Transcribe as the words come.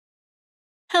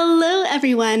Hello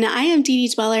everyone, I am Dee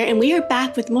Dee Dweller and we are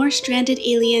back with more Stranded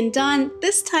Alien Dawn,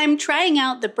 this time trying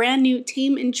out the brand new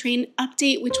Tame and Train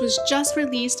update which was just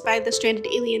released by the Stranded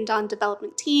Alien Dawn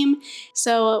development team.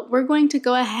 So we're going to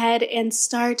go ahead and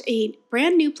start a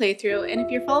brand new playthrough, and if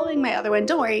you're following my other one,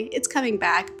 don't worry, it's coming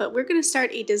back, but we're going to start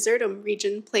a Desertum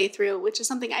region playthrough, which is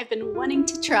something I've been wanting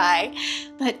to try,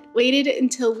 but waited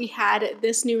until we had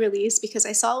this new release because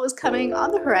I saw it was coming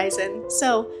on the horizon.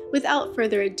 So without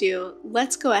further ado,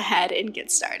 let's go ahead and get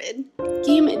started.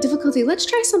 Game difficulty, let's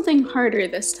try something harder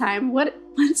this time.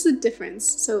 What's the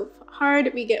difference? So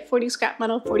hard, we get 40 scrap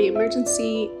metal, 40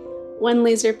 emergency, 1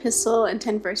 laser pistol, and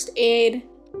 10 first aid.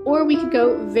 Or we could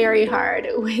go very hard,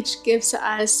 which gives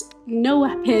us no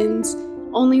weapons,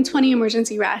 only 20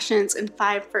 emergency rations, and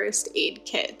 5 first aid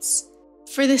kits.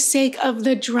 For the sake of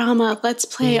the drama, let's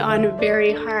play on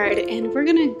very hard, and we're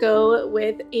gonna go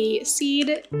with a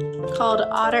seed called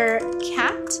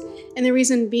OTTER-CAT. And the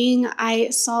reason being, I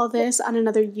saw this on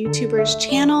another YouTuber's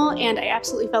channel and I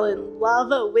absolutely fell in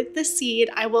love with the seed.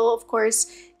 I will, of course,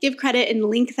 give credit and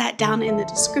link that down in the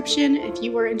description if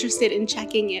you were interested in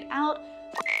checking it out.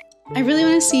 I really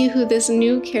want to see who this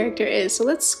new character is, so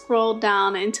let's scroll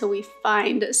down until we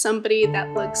find somebody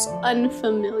that looks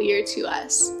unfamiliar to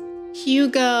us.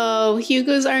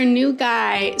 Hugo's our new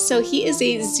guy. So he is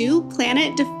a zoo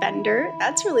planet defender.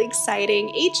 That's really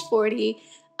exciting. Age 40,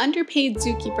 underpaid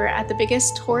zookeeper at the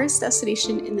biggest tourist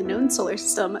destination in the known solar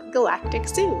system, Galactic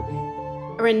Zoo.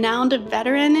 A renowned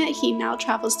veteran, he now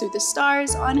travels through the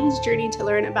stars on his journey to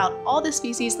learn about all the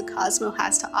species the cosmos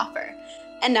has to offer.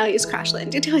 And now he's crash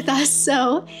landed with us.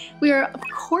 So we are of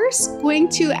course going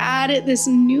to add this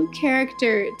new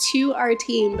character to our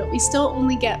team, but we still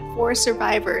only get 4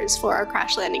 survivors for our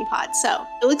crash landing pod. So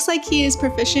it looks like he is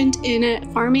proficient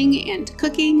in farming and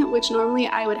cooking, which normally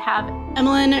I would have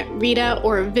Emmeline, Rita,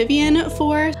 or Vivian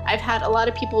for. I've had a lot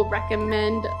of people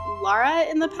recommend Lara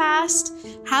in the past.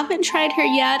 Haven't tried her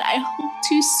yet. I hope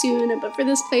to soon, but for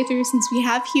this playthrough, since we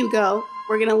have Hugo,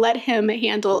 we're gonna let him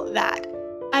handle that.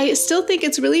 I still think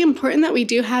it's really important that we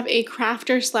do have a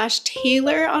crafter slash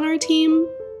tailor on our team,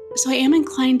 so I am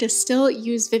inclined to still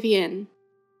use Vivian.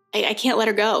 I can't let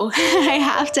her go. I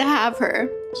have to have her.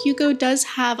 Hugo does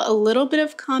have a little bit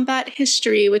of combat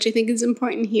history, which I think is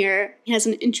important here. He has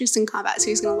an interest in combat, so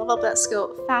he's gonna level up that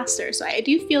skill faster. So I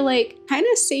do feel like kind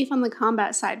of safe on the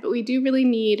combat side, but we do really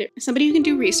need somebody who can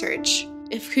do research.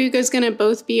 If Hugo's gonna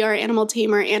both be our animal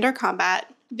tamer and our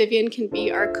combat, Vivian can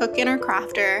be our cook and our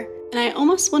crafter. And I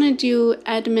almost want to do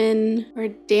Edmund or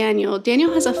Daniel.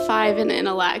 Daniel has a 5 in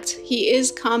intellect. He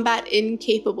is combat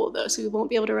incapable though, so we won't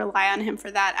be able to rely on him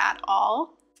for that at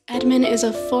all. Edmund is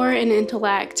a 4 in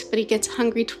intellect, but he gets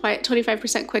hungry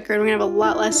 25% quicker, and we're gonna have a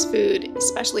lot less food,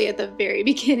 especially at the very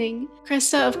beginning.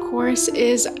 Krista, of course,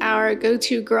 is our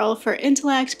go-to girl for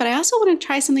intellect, but I also want to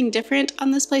try something different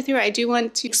on this playthrough. I do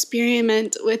want to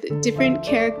experiment with different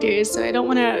characters, so I don't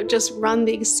want to just run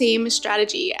the same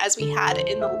strategy as we had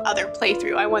in the other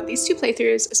playthrough. I want these 2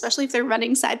 playthroughs, especially if they're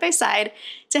running side by side,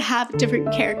 to have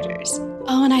different characters.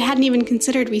 Oh, and I hadn't even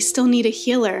considered we still need a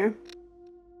healer.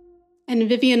 And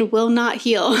Vivian will not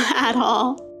heal at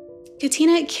all.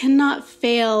 Katina cannot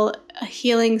fail a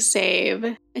healing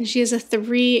save, and she has a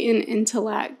 3 in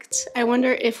intellect. I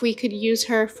wonder if we could use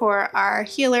her for our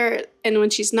healer, and when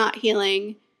she's not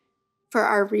healing, for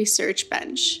our research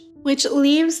bench. Which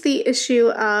leaves the issue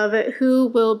of who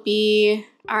will be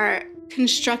our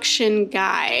construction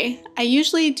guy. I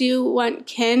usually do want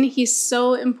Ken. He's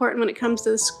so important when it comes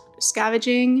to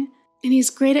scavenging. And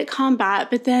he's great at combat,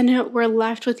 but then we're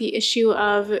left with the issue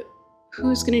of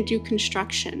who's gonna do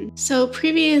construction. So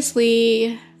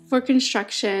previously, for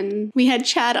construction, we had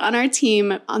Chad on our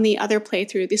team on the other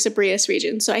playthrough, the Sabrius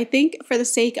region. So I think for the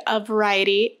sake of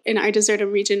variety in our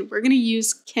Desertum region, we're gonna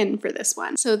use Ken for this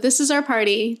one. So this is our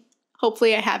party.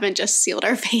 Hopefully I haven't just sealed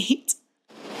our fate.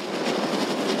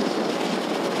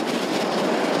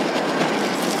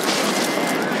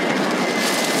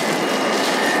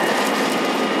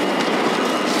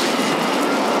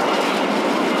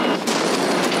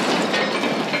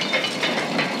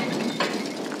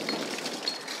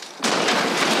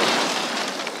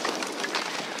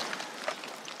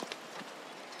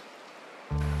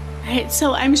 Alright,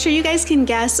 so I'm sure you guys can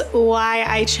guess why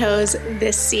I chose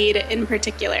this seed in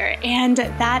particular, and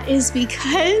that is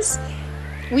because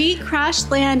we crash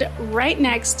land right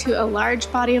next to a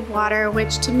large body of water,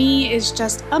 which to me is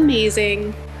just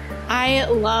amazing. I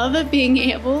love being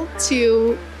able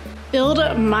to build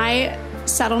my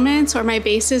settlements or my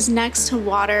bases next to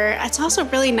water. It's also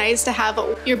really nice to have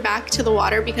your back to the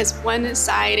water because one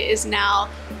side is now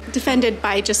defended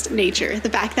by just nature. The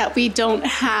fact that we don't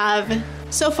have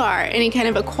So far, any kind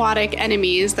of aquatic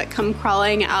enemies that come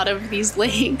crawling out of these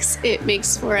lakes, it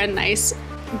makes for a nice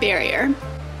barrier.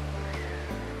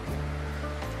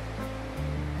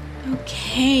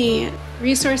 Okay,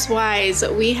 resource-wise,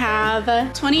 we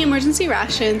have 20 emergency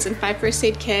rations and 5 first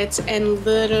aid kits and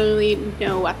literally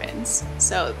no weapons.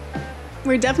 So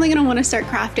we're definitely gonna wanna start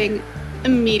crafting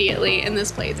immediately in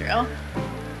this playthrough.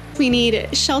 We need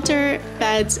shelter,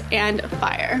 beds, and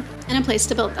fire, and a place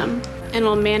to build them. And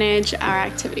we'll manage our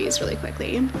activities really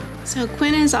quickly. So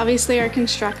Quinn is obviously our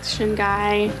construction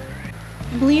guy.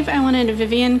 I believe I wanted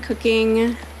Vivian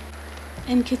cooking,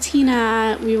 and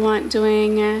Katina we want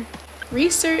doing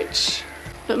research,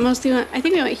 but mostly I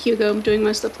think we want Hugo doing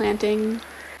most of the planting.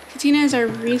 Katina is our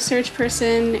research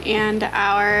person and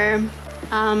our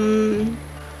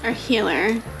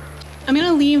healer. I'm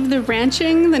gonna leave the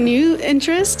ranching, the new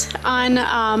interest,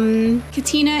 on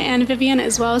Katina and Vivian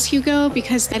as well as Hugo,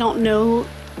 because I don't know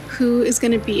who is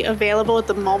gonna be available at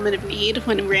the moment of need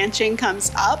when ranching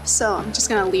comes up, so I'm just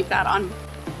gonna leave that on.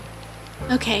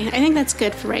 Okay, I think that's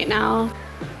good for right now.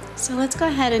 So let's go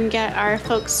ahead and get our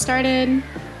folks started.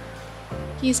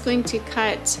 He's going to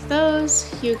cut those.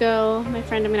 Hugo, my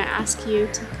friend, I'm gonna ask you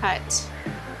to cut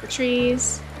the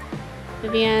trees.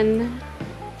 Vivian,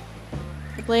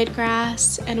 the blade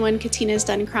grass, and when Katina's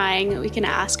done crying, we can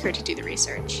ask her to do the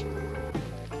research.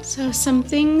 So some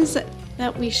things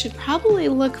that we should probably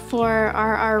look for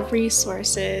are our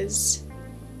resources.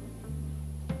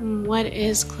 What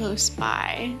is close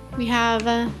by? We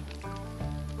have,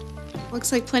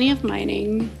 looks like plenty of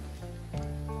mining,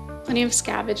 plenty of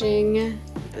scavenging.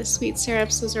 The sweet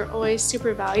syrups, those are always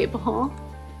super valuable.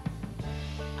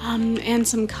 And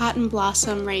some cotton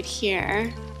blossom right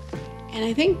here. And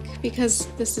I think because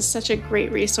this is such a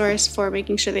great resource for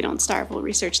making sure they don't starve, we'll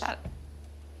research that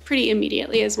pretty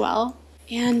immediately as well.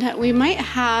 And we might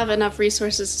have enough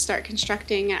resources to start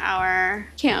constructing our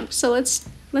camp. So let's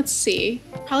see.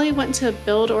 Probably want to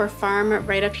build or farm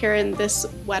right up here in this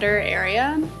wetter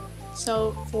area.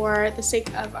 So for the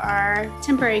sake of our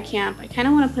temporary camp, I kind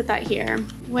of want to put that here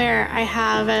where I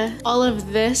have all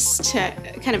of this to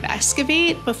kind of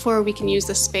excavate before we can use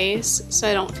the space. So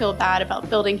I don't feel bad about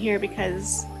building here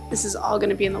because this is all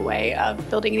going to be in the way of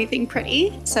building anything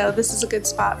pretty. So this is a good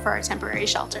spot for our temporary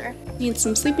shelter. Need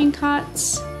some sleeping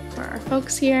cots for our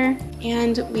folks here,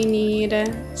 and we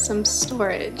need some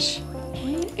storage.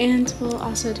 Okay. And we'll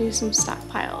also do some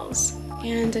stockpiles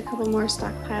and a couple more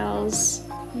stockpiles.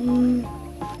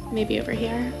 Maybe over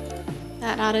here.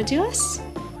 That ought to do us.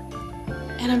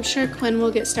 And I'm sure Quinn will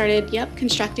get started, yep,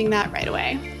 constructing that right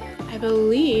away. I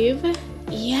believe,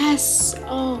 yes,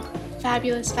 oh,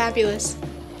 fabulous, fabulous.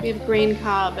 We have grain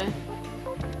cob.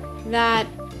 That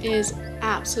is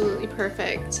absolutely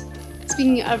perfect.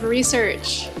 Speaking of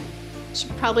research, I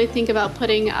should probably think about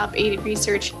putting up a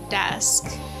research desk.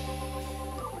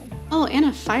 Oh, and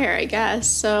a fire, I guess,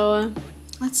 so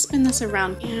let's spin this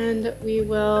around and we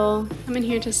will come in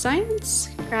here to science,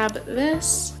 grab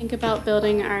this, think about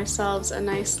building ourselves a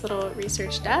nice little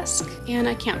research desk and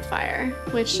a campfire,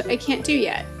 which I can't do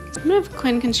yet. I'm gonna have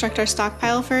Quinn construct our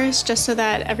stockpile first, just so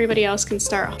that everybody else can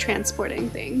start transporting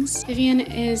things. Vivian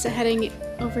is heading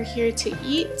over here to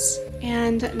eat,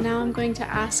 and now I'm going to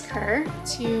ask her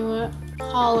to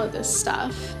haul this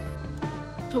stuff.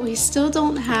 But we still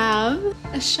don't have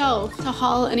a shelf to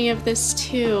haul any of this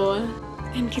to.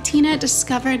 And Katina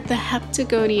discovered the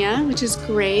heptagonia, which is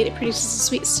great. It produces a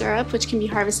sweet syrup, which can be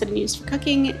harvested and used for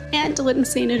cooking, and wouldn't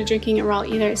say no to drinking it raw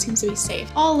either. It seems to be safe.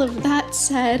 All of that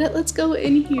said, let's go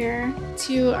in here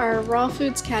to our raw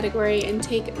foods category and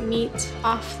take meat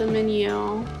off the menu.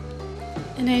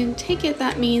 And I take it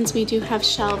that means we do have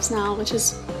shelves now, which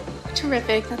is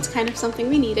terrific. That's kind of something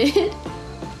we needed.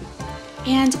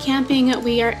 And camping,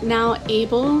 we are now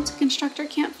able to construct our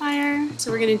campfire,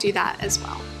 so we're gonna do that as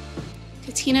well.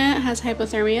 Katina has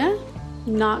hypothermia,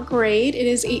 not great. It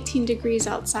is 18 degrees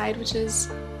outside, which is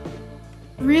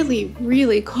really,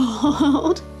 really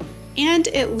cold. And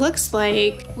it looks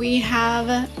like we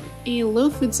have a low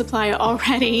food supply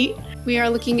already. We are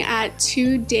looking at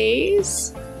 2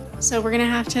 days. So we're gonna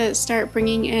have to start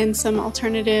bringing in some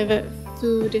alternative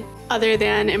food other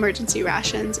than emergency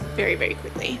rations very, very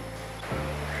quickly.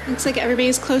 Looks like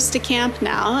everybody's close to camp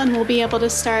now and we'll be able to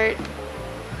start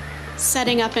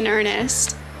setting up in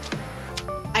earnest.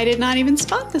 I did not even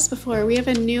spot this before. We have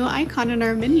a new icon in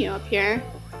our menu up here.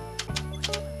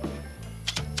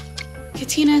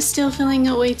 Katina is still feeling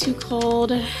way too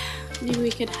cold. Maybe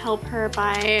we could help her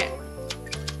by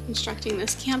constructing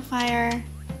this campfire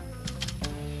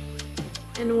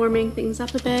and warming things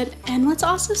up a bit. And let's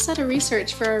also set a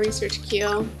research for our research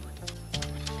queue.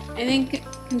 I think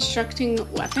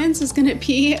Constructing weapons is gonna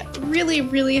be really,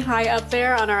 really high up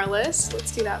there on our list.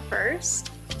 Let's do that first.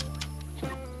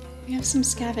 We have some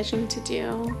scavenging to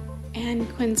do, and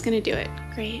Quinn's gonna do it.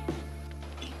 Great.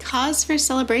 Cause for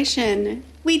celebration.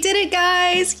 We did it,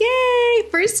 guys! Yay!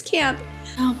 First camp.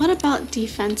 What about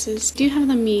defenses? Do you have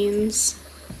the means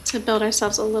to build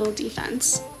ourselves a little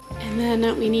defense? And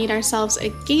then we need ourselves a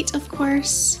gate, of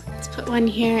course. Let's put one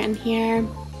here and here.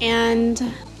 And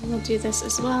we'll do this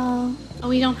as well. Oh,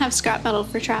 we don't have scrap metal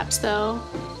for traps though.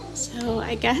 So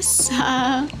I guess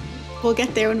we'll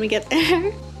get there when we get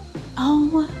there.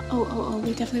 Oh,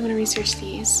 we definitely want to research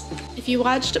these. If you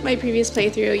watched my previous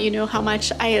playthrough, you know how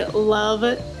much I love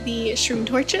the shroom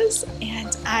torches,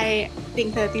 and I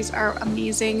think that these are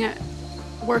amazing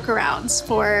workarounds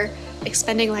for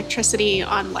expending electricity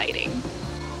on lighting.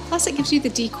 Plus it gives you the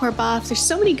decor buff. There's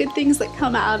so many good things that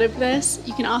come out of this.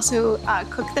 You can also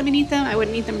cook them and eat them. I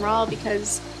wouldn't eat them raw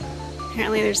because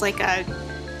apparently there's like a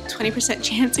 20%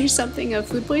 chance or something of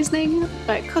food poisoning,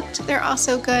 but cooked, they're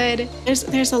also good.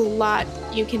 There's a lot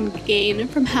you can gain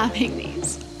from having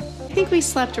these. I think we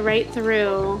slept right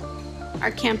through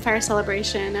our campfire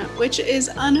celebration, which is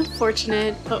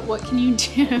unfortunate, but what can you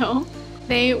do?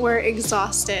 They were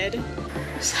exhausted.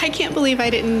 So I can't believe I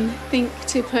didn't think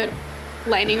to put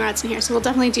lightning rods in here, so we'll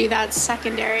definitely do that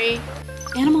secondary.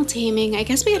 Animal taming, I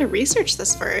guess we had to research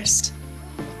this first.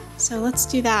 So let's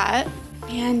do that.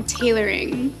 And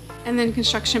tailoring, and then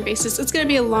construction bases. It's gonna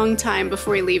be a long time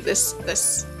before we leave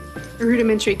this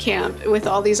rudimentary camp with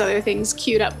all these other things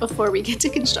queued up before we get to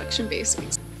construction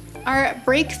basics. Our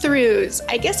breakthroughs,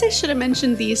 I guess I should have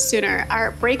mentioned these sooner.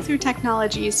 Our breakthrough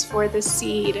technologies for the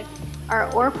seed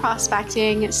are ore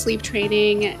prospecting, sleep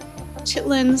training,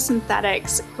 chitlin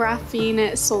synthetics,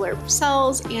 graphene solar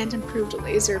cells, and improved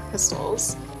laser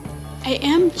pistols. I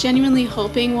am genuinely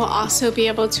hoping we'll also be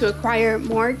able to acquire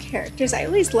more characters. I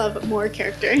always love more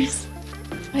characters,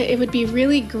 but it would be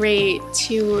really great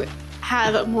to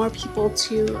have more people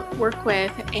to work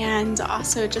with, and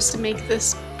also just to make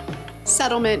this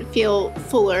settlement feel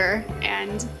fuller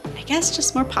and I guess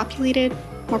just more populated,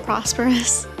 more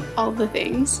prosperous, all the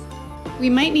things. We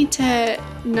might need to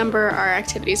number our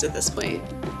activities at this point.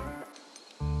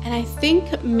 And I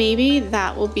think maybe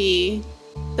that will be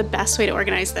the best way to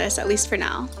organize this, at least for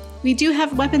now. We do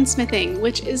have weaponsmithing,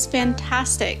 which is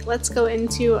fantastic. Let's go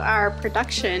into our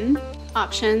production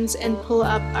options and pull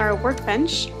up our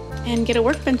workbench and get a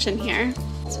workbench in here.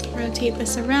 Let's rotate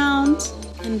this around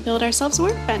and build ourselves a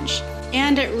workbench.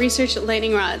 And research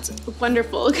lightning rods.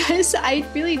 Wonderful, because I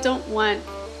really don't want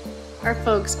our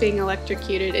folks being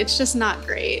electrocuted. It's just not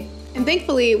great. And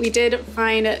thankfully we did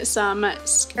find some,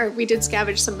 or we did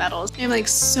scavenge some metals. I'm like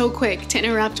so quick to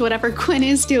interrupt whatever Quinn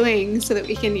is doing so that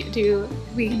we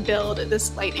can build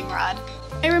this lightning rod.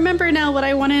 I remember now what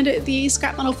I wanted the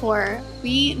scrap metal for.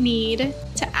 We need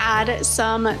to add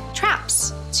some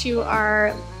traps to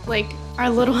our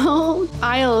little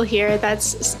aisle here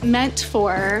that's meant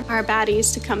for our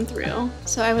baddies to come through.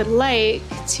 So I would like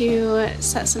to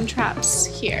set some traps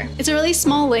here. It's a really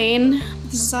small lane.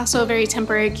 This is also a very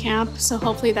temporary camp, so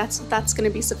hopefully that's going to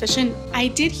be sufficient. I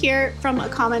did hear from a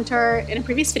commenter in a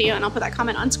previous video, and I'll put that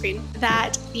comment on screen,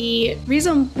 that the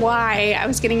reason why I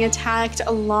was getting attacked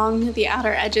along the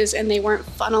outer edges and they weren't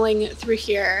funneling through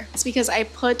here is because I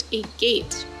put a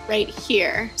gate right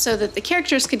here so that the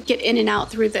characters could get in and out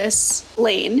through this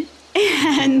lane.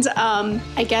 And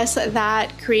I guess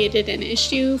that created an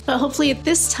issue, but hopefully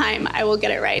this time I will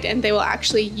get it right and they will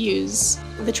actually use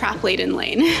the trap laden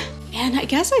lane. And I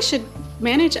guess I should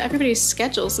manage everybody's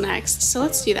schedules next, so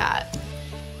let's do that.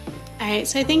 All right,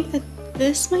 so I think that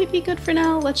this might be good for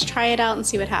now. Let's try it out and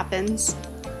see what happens.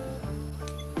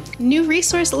 New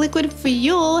resource, liquid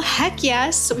fuel, heck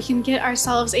yes, so we can get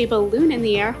ourselves a balloon in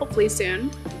the air, hopefully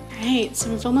soon. All right, so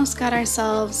we've almost got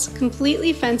ourselves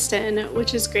completely fenced in,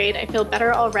 which is great. I feel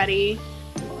better already,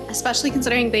 especially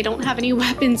considering they don't have any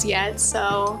weapons yet,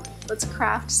 so let's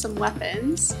craft some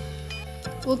weapons.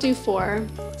 We'll do 4,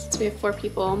 since we have 4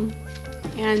 people,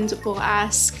 and we'll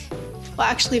ask, well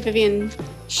actually Vivian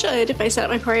should, if I set up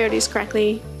my priorities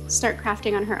correctly, start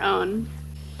crafting on her own.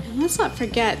 And let's not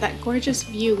forget that gorgeous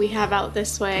view we have out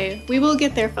this way. We will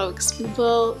get there, folks. We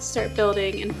will start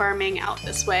building and farming out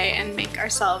this way and make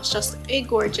ourselves just a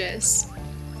gorgeous,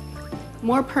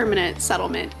 more permanent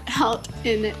settlement out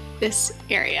in this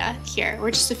area here. We're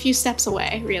just a few steps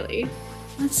away, really.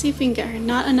 Let's see if we can get her.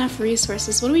 Not enough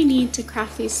resources. What do we need to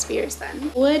craft these spears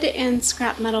then? Wood and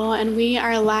scrap metal, and we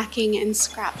are lacking in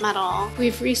scrap metal.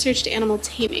 We've researched animal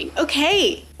taming.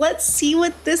 Okay, let's see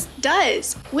what this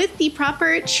does. With the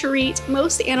proper trait,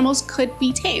 most animals could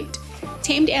be tamed.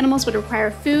 Tamed animals would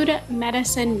require food,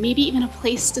 medicine, maybe even a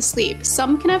place to sleep.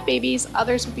 Some can have babies,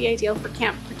 others would be ideal for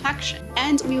camp protection.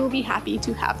 And we will be happy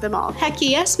to have them all. Heck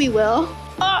yes, we will.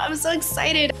 Oh, I'm so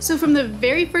excited. So from the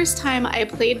very first time I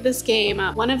played this game,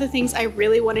 one of the things I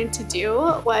really wanted to do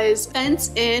was fence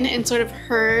in and sort of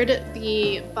herd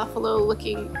the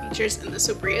buffalo-looking creatures in the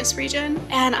Sobrius region.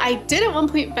 And I did at one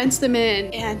point fence them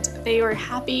in, and they were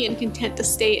happy and content to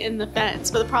stay in the fence.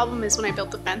 But the problem is when I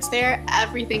built the fence there,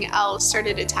 everything else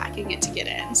started attacking it to get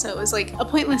in. So it was like a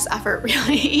pointless effort,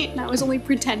 really. And I was only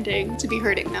pretending to be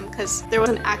herding them because there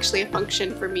wasn't actually a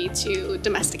function for me to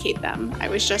domesticate them. I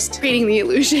was just creating the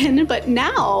illusion. But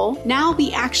now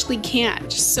we actually can.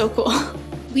 Just so cool.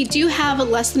 We do have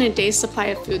less than a day's supply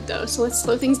of food though, so let's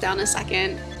slow things down a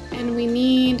second. And we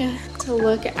need to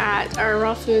look at our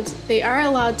raw foods. They are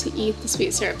allowed to eat the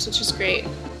sweet syrups, which is great.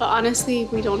 But honestly,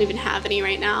 we don't even have any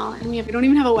right now, and we don't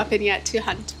even have a weapon yet to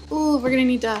hunt. Ooh, we're gonna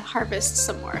need to harvest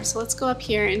some more. So let's go up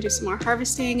here and do some more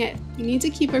harvesting. We need to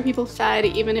keep our people fed,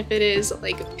 even if it is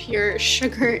like pure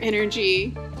sugar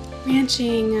energy.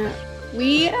 Ranching.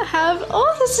 We have,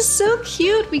 oh, this is so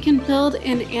cute. We can build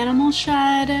an animal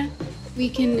shed. We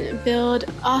can build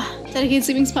dedicated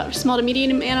sleeping spot for small to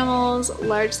medium animals,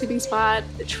 large sleeping spot,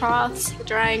 the troughs, the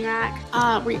drying rack.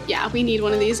 We need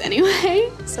one of these anyway.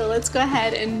 So let's go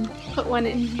ahead and put one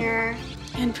in here.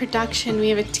 And production, we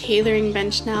have a tailoring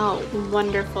bench now.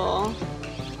 Wonderful.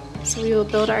 So we will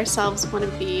build ourselves one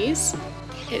of these.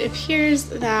 It appears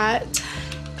that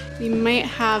we might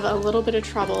have a little bit of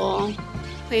trouble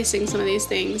placing some of these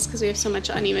things because we have so much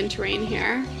uneven terrain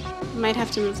here. We might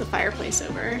have to move the fireplace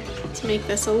over to make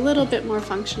this a little bit more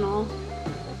functional.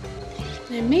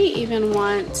 And I may even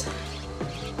want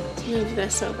to move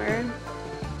this over.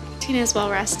 Tina is well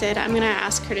rested. I'm gonna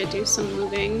ask her to do some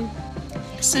moving.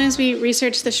 As soon as we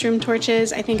research the shroom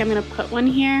torches, I think I'm gonna put one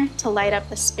here to light up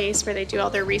the space where they do all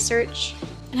their research.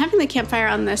 And having the campfire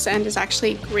on this end is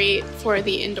actually great for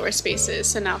the indoor spaces,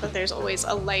 so now that there's always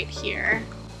a light here.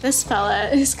 This fella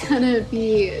is gonna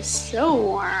be so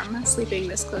warm sleeping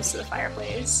this close to the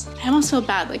fireplace. I almost feel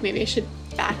bad, like maybe I should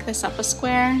back this up a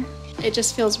square. It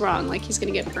just feels wrong, like he's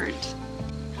gonna get burnt.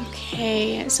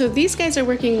 Okay, so these guys are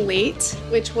working late,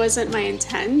 which wasn't my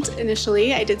intent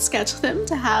initially. I did schedule them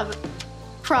to have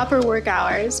proper work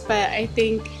hours, but I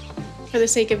think for the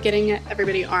sake of getting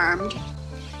everybody armed,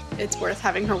 it's worth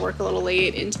having her work a little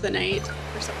late into the night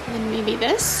or something. And maybe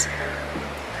this?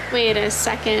 Wait a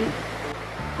second.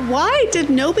 Why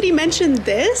did nobody mention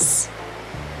this?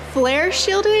 Flare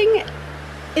shielding?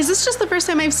 Is this just the first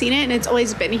time I've seen it and it's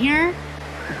always been here?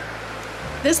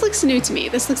 This looks new to me.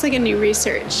 This looks like a new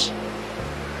research.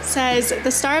 Says,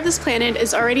 the star of this planet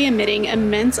is already emitting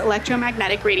immense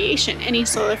electromagnetic radiation. Any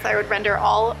solar flare would render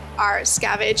all our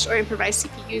scavenged or improvised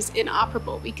CPUs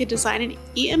inoperable. We could design an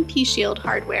EMP shield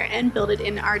hardware and build it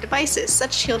in our devices.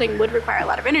 Such shielding would require a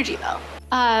lot of energy though.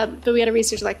 But we had to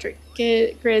research electric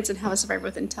grids and have a survivor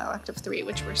with intellect of 3,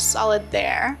 which were solid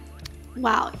there.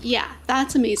 Wow, yeah,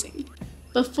 that's amazing.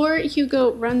 Before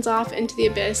Hugo runs off into the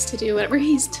abyss to do whatever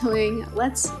he's doing,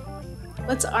 let's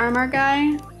arm our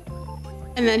guy,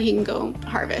 and then he can go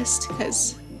harvest,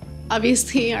 because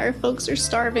obviously our folks are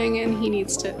starving and he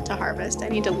needs to harvest. I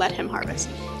need to let him harvest.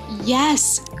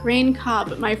 Yes, grain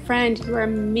cob, my friend, you are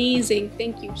amazing.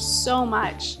 Thank you so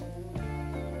much.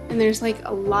 And there's like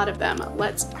a lot of them.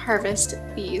 Let's harvest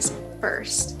these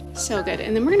first. So good.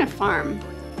 And then we're gonna farm,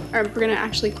 or we're gonna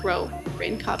actually grow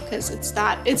grain cob because it's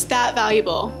that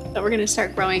valuable that we're gonna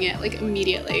start growing it like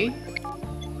immediately.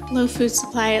 Low food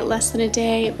supply, less than a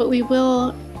day, but we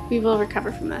will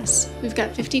recover from this. We've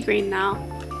got 50 grain now,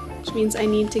 which means I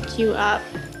need to queue up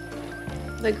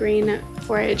the grain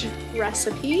forage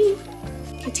recipe.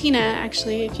 Katina,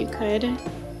 actually, if you could.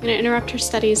 I'm gonna interrupt her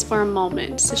studies for a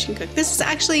moment so she can cook. This is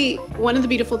actually one of the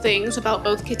beautiful things about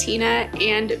both Katina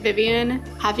and Vivian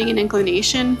having an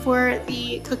inclination for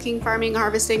the cooking, farming,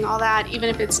 harvesting, all that, even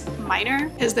if it's minor,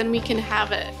 because then we can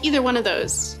have either one of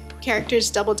those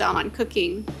characters double down on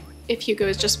cooking if Hugo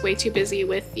is just way too busy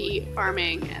with the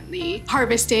farming and the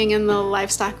harvesting and the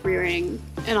livestock rearing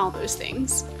and all those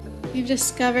things. We've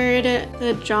discovered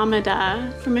the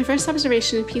Dromeda. From my first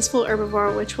observation, a peaceful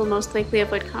herbivore which will most likely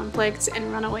avoid conflicts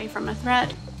and run away from a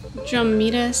threat.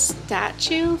 Dromeda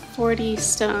statue, 40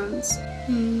 stones.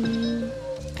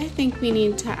 I think we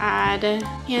need to add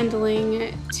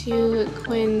handling to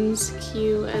Quinn's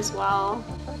queue as well.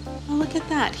 Oh, look at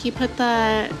that. He put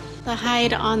the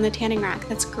hide on the tanning rack.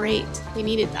 That's great. We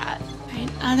needed that. Right,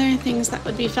 other things that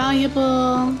would be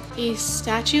valuable. A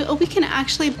statue. Oh, we can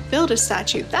actually build a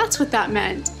statue. That's what that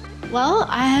meant. Well,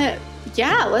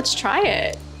 yeah, let's try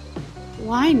it.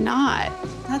 Why not?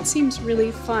 That seems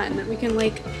really fun. We can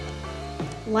like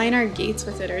line our gates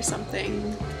with it or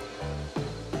something.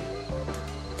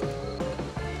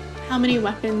 How many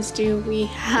weapons do we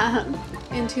have?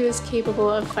 And who is capable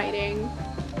of fighting?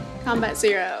 Combat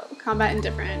 0, combat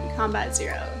indifferent, combat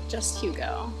 0, just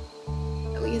Hugo.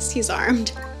 At least he's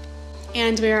armed.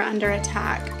 And we are under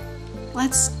attack.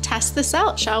 Let's test this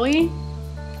out, shall we?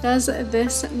 Does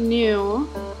this new,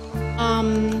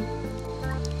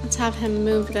 let's have him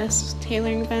move this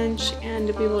tailoring bench and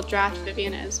we will draft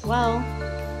Vivian as well.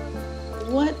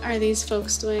 What are these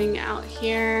folks doing out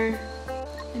here?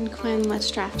 And Quinn,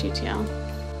 let's draft you too.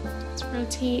 Let's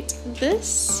rotate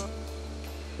this.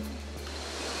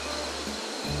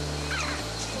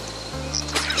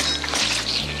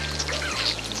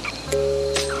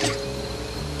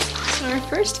 So our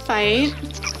first fight,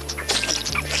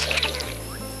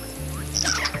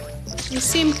 they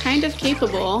seem kind of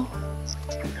capable.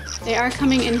 They are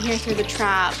coming in here through the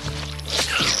trap.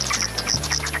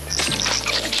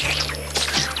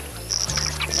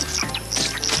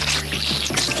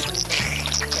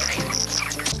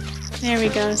 There we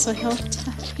go, so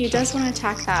he does want to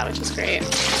attack that, which is great.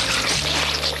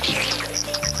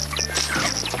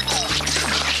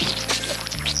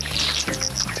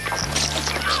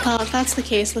 Well, if that's the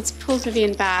case, let's pull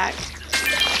Vivian back.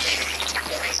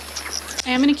 I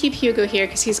am going to keep Hugo here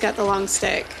because he's got the long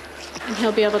stick, and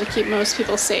he'll be able to keep most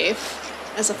people safe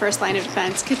as a first line of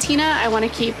defense. Katina, I want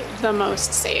to keep the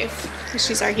most safe because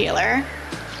she's our healer.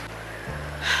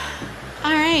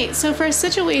 Alright, so for a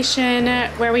situation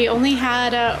where we only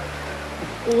had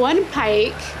one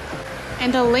pike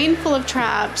and a lane full of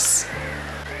traps,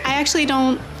 I actually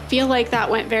don't feel like that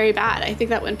went very bad. I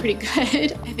think that went pretty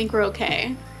good. I think we're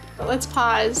okay. But let's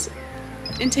pause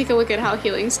and take a look at how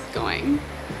healing's going.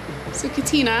 So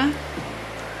Katina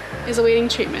is awaiting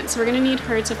treatment, so we're gonna need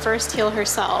her to first heal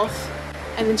herself,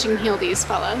 and then she can heal these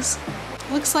fellas.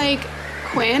 Looks like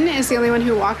Quinn is the only one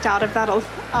who walked out of that.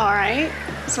 Alright,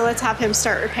 so let's have him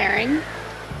start repairing.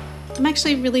 I'm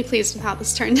actually really pleased with how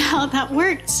this turned out. That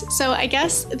worked. So I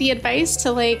guess the advice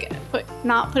to like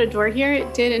not put a door here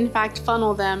did in fact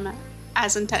funnel them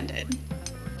as intended.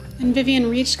 And Vivian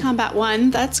reached combat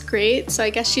 1. That's great. So I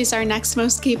guess she's our next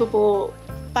most capable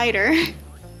fighter.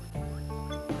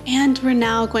 And we're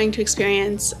now going to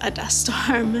experience a dust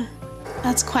storm.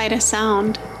 That's quite a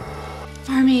sound.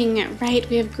 Farming, right,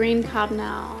 we have grain cob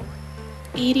now.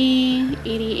 80, 80,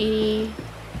 80,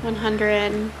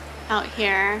 100 out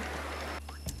here.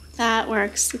 That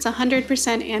works. It's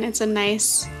 100% and it's a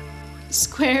nice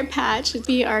square patch. It'd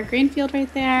be our grain field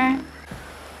right there.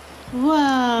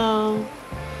 Whoa.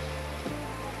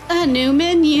 A new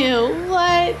menu.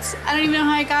 What? I don't even know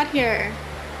how I got here.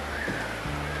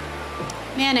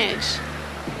 Manage.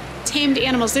 Tamed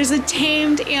animals. There's a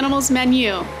tamed animals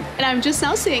menu. And I'm just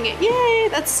now seeing it. Yay!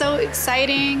 That's so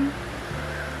exciting.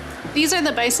 These are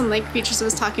the bison-like creatures I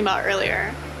was talking about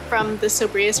earlier from the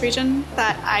Sobrius region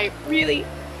that I really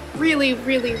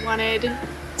wanted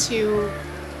to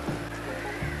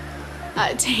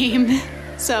tame.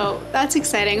 So that's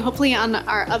exciting. Hopefully on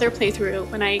our other playthrough,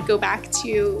 when I go back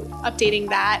to updating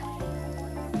that,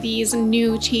 these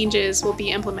new changes will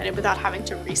be implemented without having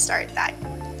to restart that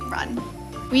run.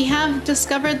 We have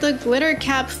discovered the glitter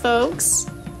cap, folks.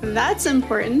 That's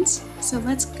important. So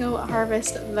let's go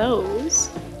harvest those.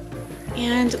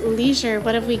 And leisure,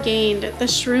 what have we gained? The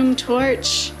shroom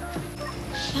torch.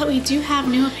 But we do have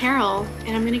new apparel,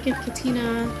 and I'm gonna give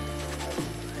Katina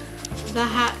the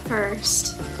hat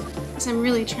first, because I'm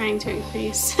really trying to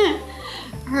increase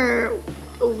her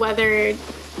weather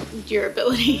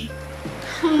durability.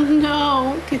 Oh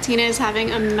no, Katina is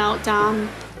having a meltdown.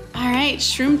 All right,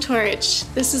 shroom torch.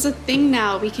 This is a thing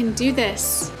now. We can do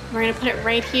this. We're gonna put it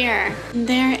right here. And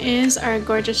there is our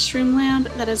gorgeous shroom lamp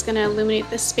that is gonna illuminate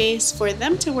the space for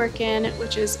them to work in,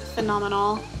 which is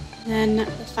phenomenal. Then the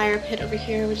fire pit over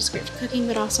here, which is great for cooking,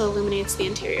 but also illuminates the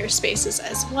interior spaces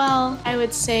as well. I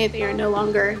would say they are no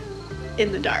longer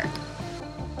in the dark.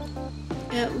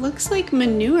 It looks like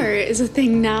manure is a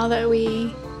thing now that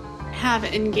we have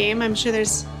in game. I'm sure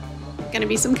there's gonna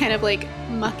be some kind of like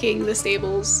mucking the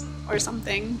stables or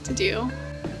something to do.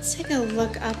 Let's take a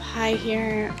look up high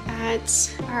here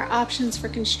at our options for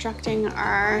constructing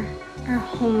our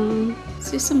home. Let's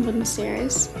do some wooden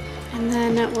stairs, and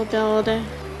then we'll build the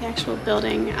actual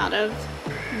building out of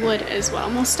wood as well,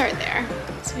 and we'll start there.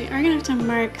 So we are gonna have to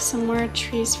mark some more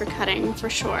trees for cutting for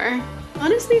sure.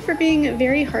 Honestly, for being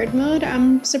very hard mode,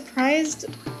 I'm surprised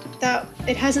that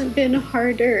it hasn't been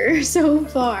harder so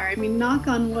far. I mean, knock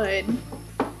on wood.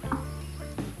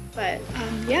 But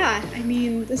yeah, I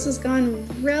mean, this has gone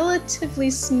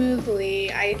relatively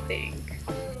smoothly, I think.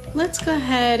 let's go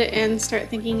ahead and start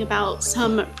thinking about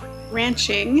some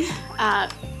ranching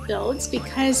builds,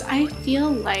 because I feel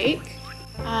like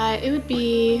it would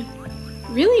be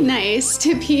really nice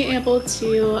to be able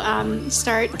to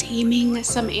start taming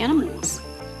some animals.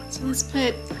 So let's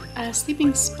put a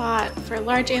sleeping spot for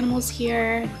large animals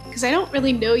here, because I don't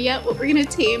really know yet what we're gonna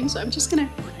tame, so I'm just gonna,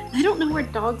 I don't know where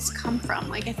dogs come from.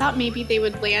 Like, I thought maybe they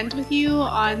would land with you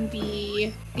on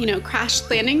the, you know, crash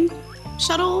landing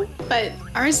shuttle, but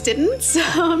ours didn't, so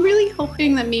I'm really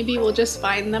hoping that maybe we'll just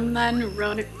find them then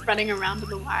running around in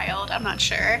the wild. I'm not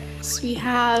sure. So we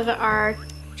have our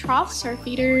troughs, our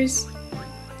feeders.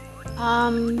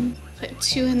 Put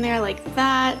 2 in there like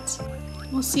that.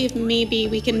 We'll see if maybe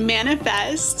we can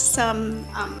manifest some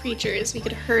creatures. We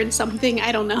could herd something,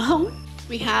 I don't know.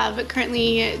 We have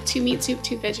currently 2 meat soup,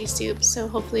 2 veggie soup, so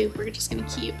hopefully we're just gonna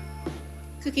keep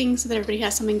cooking so that everybody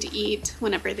has something to eat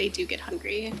whenever they do get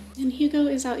hungry. And Hugo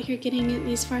is out here getting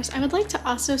these forests. I would like to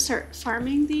also start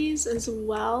farming these as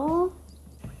well,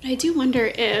 but I do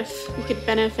wonder if we could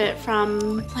benefit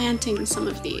from planting some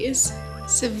of these.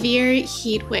 Severe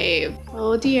heat wave.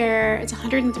 Oh dear, it's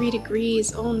 103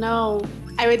 degrees. Oh no.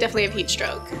 I would definitely have heat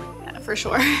stroke, for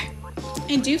sure.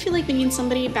 I do feel like we need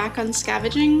somebody back on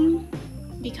scavenging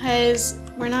because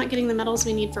we're not getting the metals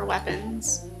we need for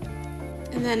weapons.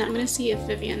 And then I'm gonna see if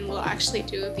Vivian will actually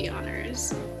do the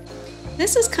honors.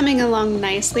 This is coming along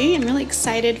nicely. I'm really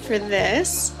excited for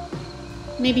this.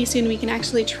 Maybe soon we can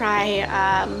actually try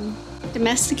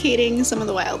domesticating some of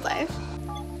the wildlife.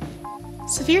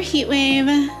 Severe heat wave,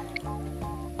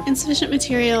 insufficient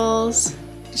materials,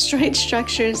 destroyed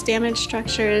structures, damaged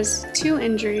structures, 2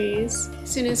 injuries. As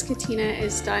soon as Katina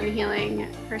is done healing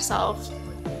herself,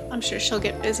 I'm sure she'll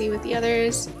get busy with the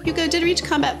others. Hugo did reach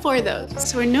combat 4 though,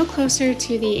 so we're no closer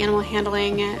to the animal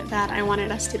handling that I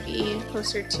wanted us to be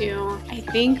closer to. I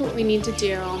think what we need to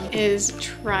do is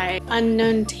try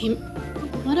unknown tame.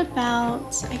 What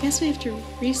about, I guess we have to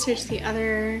research the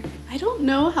other, I don't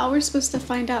know how we're supposed to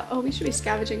find out. Oh, we should be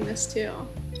scavenging this too.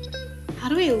 How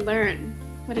do we learn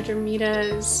what a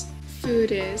Dermida's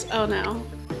food is? Oh no.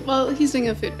 Well, he's doing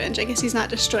a food bench. I guess he's not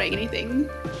destroying anything.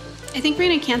 I think we're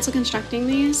gonna cancel constructing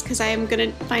these because I am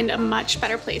gonna find a much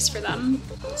better place for them.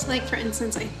 So like for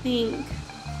instance, I think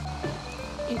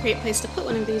a great place to put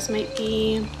one of these might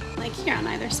be like here on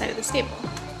either side of the stable.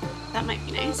 That might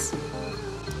be nice.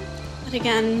 But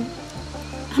again,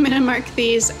 I'm gonna mark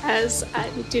these as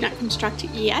do not construct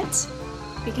yet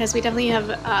because we definitely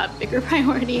have bigger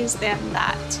priorities than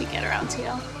that to get around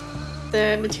to.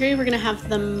 The material we're gonna have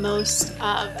the most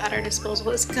of at our disposal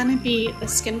is gonna be the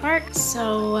skin bark.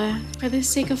 So for the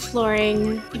sake of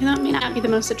flooring, even though it may not be the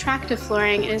most attractive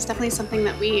flooring, it is definitely something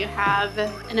that we have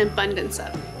an abundance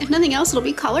of. If nothing else, it'll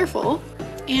be colorful.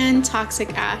 And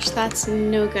toxic ash, that's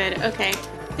no good. Okay,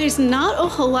 there's not a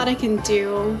whole lot I can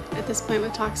do at this point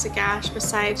with toxic ash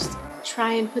besides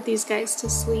try and put these guys to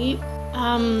sleep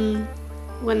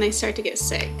when they start to get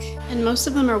sick. And most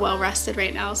of them are well rested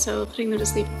right now, so putting them to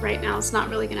sleep right now is not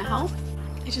really gonna help.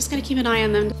 I just gotta keep an eye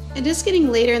on them. It is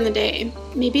getting later in the day.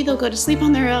 Maybe they'll go to sleep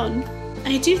on their own.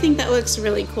 I do think that looks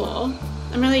really cool.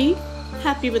 I'm really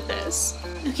happy with this.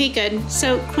 Okay, good.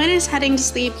 So Quinn is heading to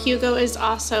sleep. Hugo is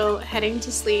also heading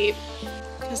to sleep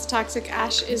because toxic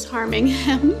ash is harming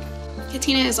him.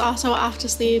 Katina is also off to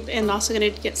sleep and also gonna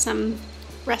get some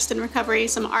rest and recovery,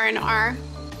 some R&R.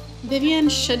 Vivian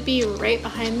should be right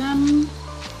behind them.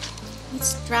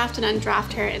 Let's draft and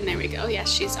undraft her, and there we go.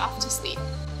 Yes, she's off to sleep.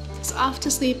 She's off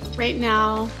to sleep right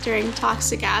now during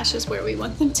toxic ash is where we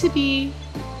want them to be.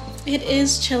 It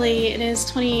is chilly. It is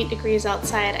 28 degrees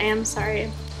outside. I am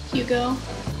sorry, Hugo.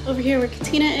 Over here where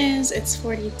Katina is, it's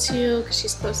 42 because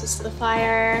she's closest to the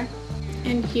fire.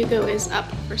 And Hugo is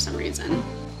up for some reason.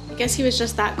 I guess he was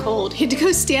just that cold. He had to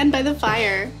go stand by the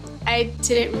fire. I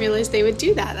didn't realize they would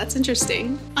do that. That's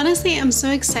interesting. Honestly, I'm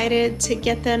so excited to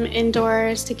get them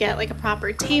indoors, to get like a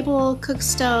proper table, cook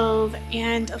stove,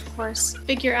 and of course,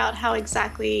 figure out how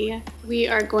exactly we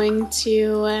are going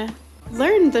to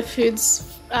learn the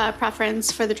food's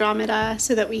preference for the Dromeda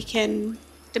so that we can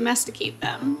domesticate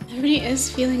them. Everybody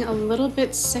is feeling a little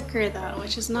bit sicker though,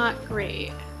 which is not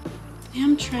great. I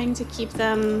am trying to keep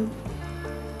them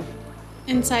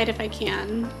inside if I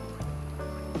can.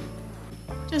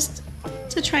 Just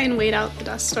to try and wait out the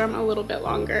dust storm a little bit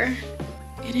longer.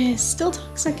 It is still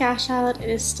toxic ash out. It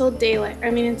is still daylight.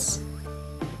 I mean,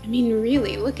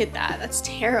 really, look at that. That's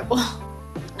terrible.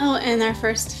 Oh, and our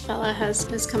first fella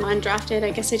has come undrafted.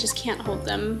 I guess I just can't hold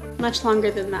them much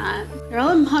longer than that. They're all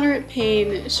in moderate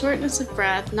pain, shortness of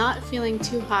breath, not feeling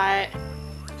too hot.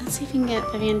 Let's see if we can get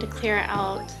Vivian to clear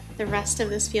out the rest of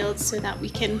this field so that we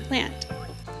can plant.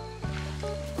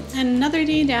 Another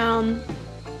day down,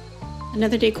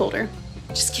 another day colder.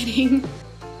 Just kidding.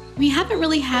 We haven't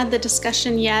really had the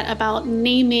discussion yet about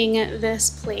naming this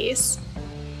place.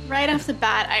 Right off the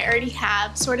bat, I already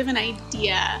have sort of an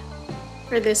idea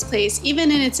for this place,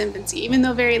 even in its infancy, even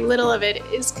though very little of it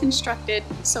is constructed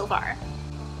so far.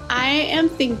 I am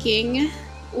thinking,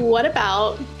 what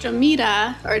about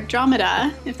Dromeda, or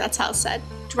Dromeda, if that's how it's said,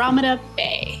 Dromeda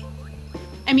Bay.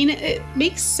 I mean, it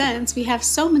makes sense. We have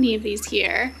so many of these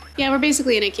here. Yeah, we're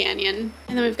basically in a canyon.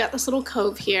 And then we've got this little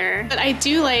cove here. But I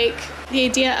do like the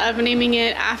idea of naming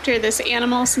it after this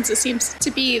animal, since it seems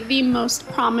to be the most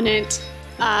prominent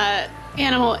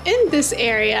animal in this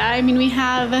area. I mean, we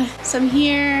have some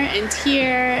here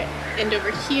and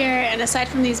over here, and aside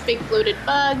from these big bloated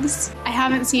bugs, I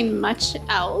haven't seen much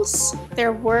else.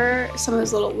 There were some of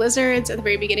those little lizards at the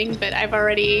very beginning, but they've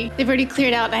already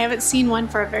cleared out, and I haven't seen one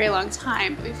for a very long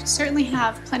time. But we certainly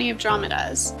have plenty of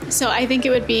dromedas. So I think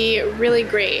it would be really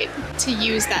great to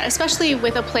use that, especially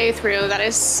with a playthrough that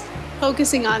is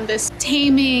focusing on this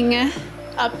taming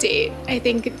update. I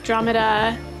think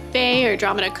Dromeda Bay or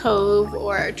Dromeda Cove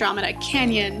or Dromeda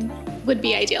Canyon would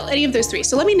be ideal. Any of those three.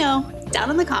 So let me know down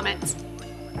in the comments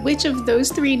which of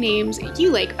those three names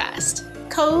you like best.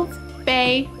 Cove,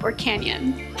 Bay, or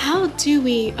Canyon. How do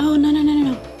we... Oh,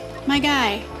 no. My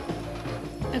guy.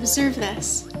 Observe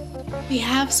this. We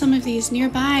have some of these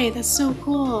nearby. That's so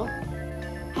cool.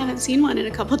 Haven't seen one in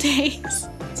a couple days.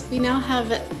 So we now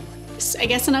have, I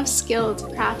guess, enough skill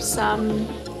to craft some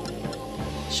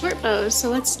short bows, so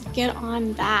let's get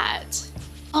on that.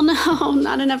 Oh no,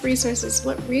 not enough resources.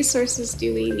 What resources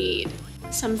do we need?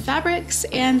 Some fabrics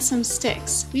and some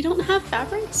sticks. We don't have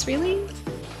fabrics, really?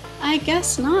 I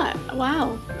guess not.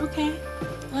 Wow, okay.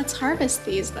 Let's harvest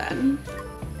these then.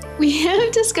 We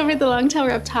have discovered the long-tailed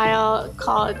reptile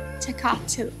called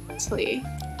Tecatli.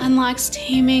 Unlocks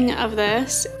taming of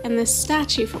this and this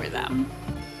statue for them.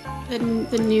 The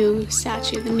new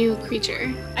statue, the new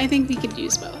creature. I think we could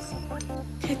use both.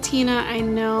 Katina, I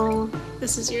know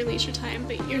this is your leisure time,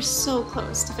 but you're so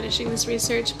close to finishing this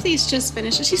research. Please just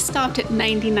finish it. She stopped at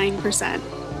 99%.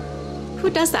 Who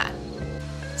does that?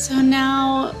 So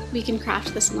now we can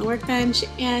craft this on the workbench,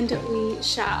 and we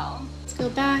shall. Let's go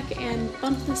back and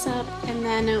bump this up, and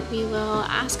then we will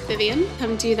ask Vivian to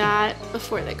come do that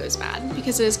before that goes bad,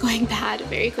 because it is going bad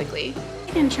very quickly.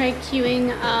 And try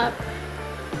queuing up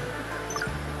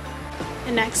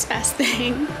the next best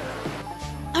thing.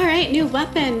 All right, new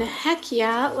weapon. Heck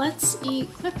yeah, let's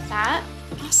equip that.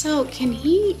 Also, can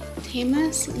he tame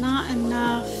this? Not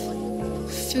enough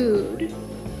food.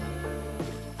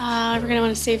 We're gonna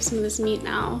want to save some of this meat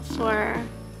now for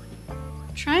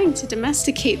trying to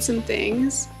domesticate some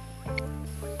things.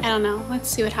 I don't know, let's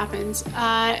see what happens.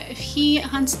 If he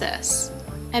hunts this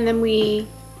and then we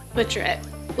butcher it,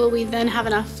 will we then have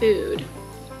enough food?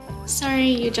 Sorry,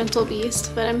 you gentle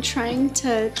beast, but I'm trying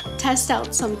to test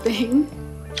out something.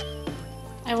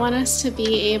 I want us to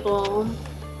be able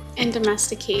and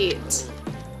domesticate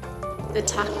the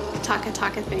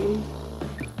taka thing.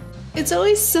 It's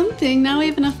always something. Now we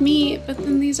have enough meat, but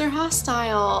then these are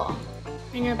hostile.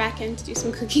 Bring her back in to do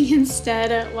some cooking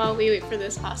instead while we wait for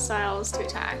those hostiles to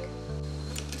attack.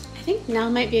 I think now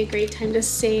might be a great time to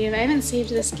save. I haven't saved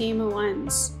this game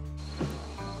once.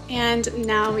 And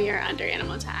now we are under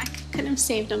animal attack. Couldn't have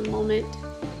saved a moment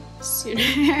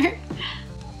sooner.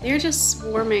 They're just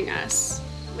swarming us,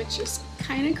 which is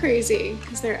kind of crazy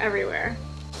because they're everywhere.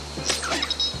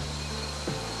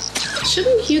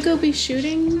 Shouldn't Hugo be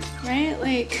shooting, right?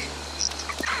 Like,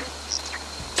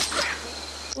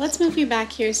 let's move you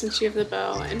back here since you have the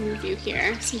bow, and move you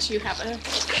here since you have a,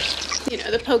 you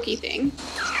know, the pokey thing.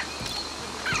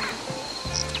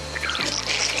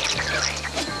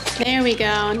 There we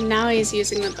go. Now he's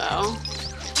using the bow.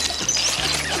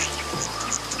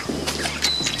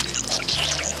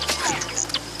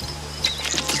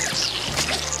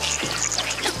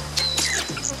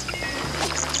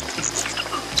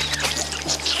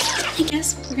 I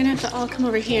guess we're gonna have to all come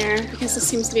over here because this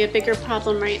seems to be a bigger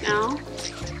problem right now.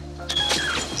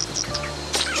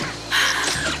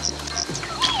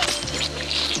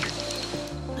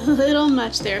 A little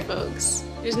much there, folks.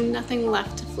 There's nothing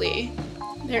left to flee.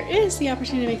 There is the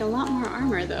opportunity to make a lot more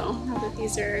armor though, now that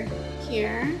these are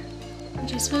here.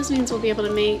 Which I suppose means we'll be able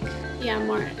to make, yeah,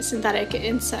 more synthetic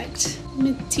insect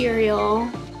material,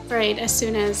 right, as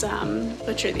soon as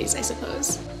butcher these, I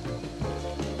suppose.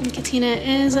 And Katina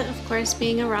is, of course,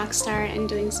 being a rock star and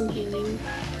doing some healing.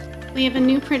 We have a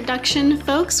new production,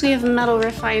 folks. We have metal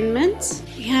refinement.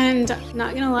 And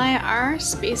not gonna lie, our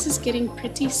space is getting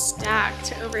pretty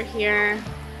stacked over here.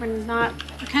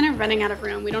 we're kind of running out of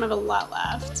room. We don't have a lot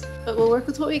left, but we'll work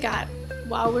with what we got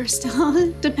while we're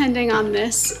still depending on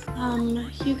this.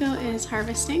 Hugo is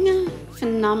harvesting.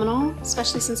 Phenomenal,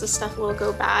 especially since the stuff will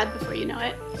go bad before you know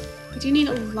it. We do need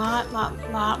a lot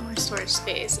more storage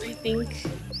space. I think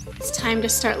it's time to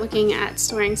start looking at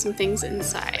storing some things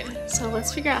inside. So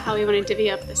let's figure out how we want to divvy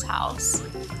up this house.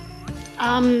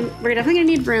 We're definitely gonna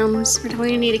need rooms. We're definitely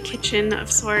gonna need a kitchen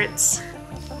of sorts.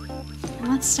 And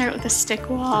let's start with a stick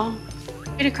wall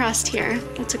right across here.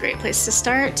 That's a great place to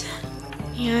start.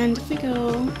 And if we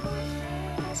go,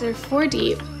 so they're 4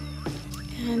 deep.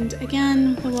 And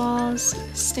again, the walls,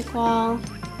 stick wall.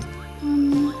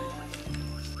 1,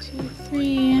 2,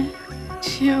 3,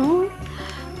 2.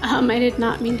 I did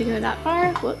not mean to go that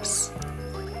far. Whoops.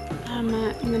 And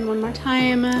then one more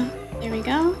time. There we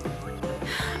go.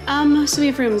 So we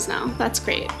have rooms now. That's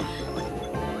great.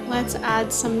 Let's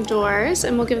add some doors,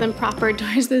 and we'll give them proper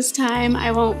doors this time.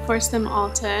 I won't force them all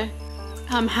to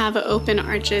have open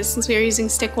arches since we are using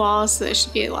stick walls, so there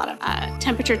should be a lot of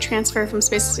temperature transfer from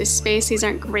space to space. These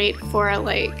aren't great for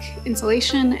like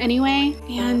insulation anyway.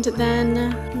 And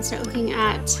then we can start looking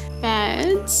at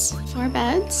beds, 4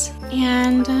 beds.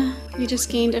 And we just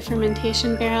gained a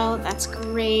fermentation barrel. That's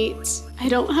great. I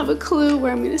don't have a clue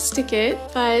where I'm gonna stick it,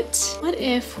 but what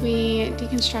if we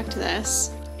deconstruct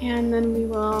this and then we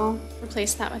will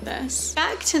replace that with this.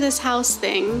 Back to this house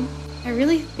thing. I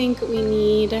really think we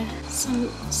need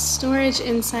some storage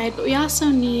inside, but we also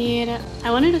need, I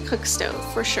wanted a cook stove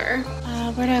for sure.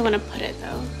 Where do I want to put it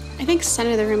though? I think center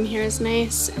of the room here is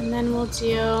nice, and then we'll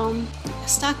do a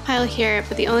stockpile here,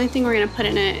 but the only thing we're going to put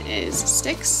in it is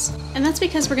sticks. And that's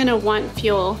because we're going to want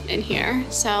fuel in here,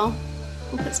 so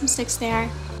we'll put some sticks there.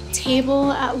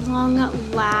 Table at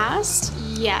long last,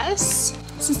 yes.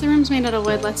 Since the room's made out of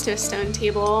wood, let's do a stone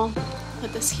table.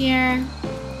 Put this here.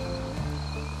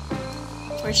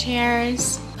 4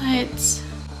 chairs, put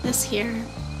this here,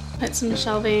 put some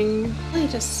shelving, really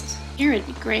just here would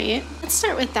be great. Let's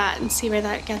start with that and see where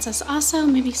that gets us. Also,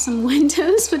 maybe some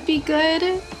windows would be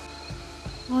good.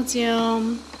 We'll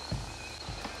do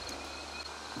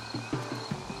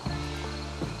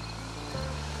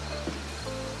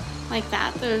like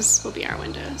that. Those will be our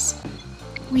windows.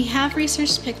 We have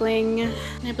researched pickling, and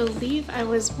I believe I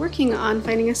was working on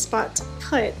finding a spot to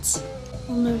put.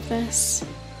 We'll move this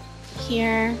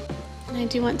here, and I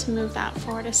do want to move that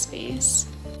forward a space.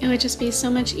 It would just be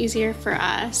so much easier for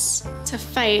us to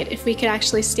fight if we could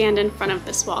actually stand in front of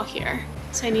this wall here.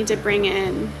 So I need to bring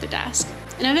in the desk.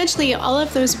 And eventually all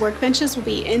of those workbenches will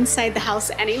be inside the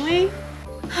house anyway.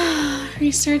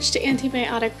 Research to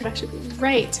antibiotic production.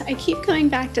 Right, I keep coming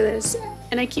back to this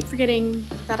and I keep forgetting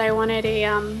that I wanted a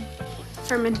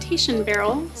fermentation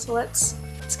barrel. So let's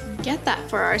get that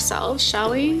for ourselves, shall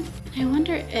we? I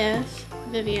wonder if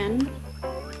Vivian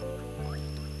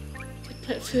could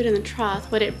put food in the trough.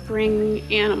 Would it bring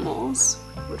animals?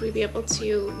 Would we be able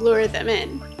to lure them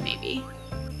in, maybe?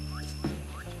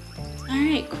 All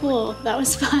right, cool. That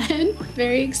was fun.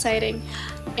 Very exciting.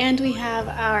 And we have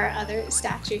our other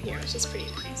statue here, which is pretty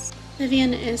nice.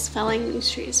 Vivian is felling these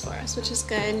trees for us, which is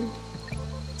good.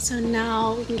 So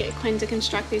now we can get Quinn to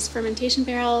construct these fermentation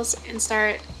barrels and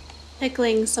start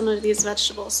pickling some of these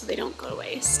vegetables so they don't go to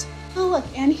waste. Oh look,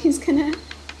 and he's gonna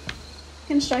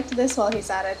construct this while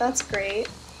he's at it. That's great.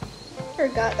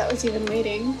 Forgot that was even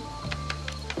waiting.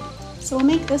 So we'll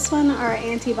make this one our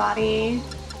antibody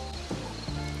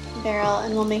barrel,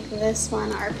 and we'll make this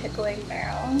one our pickling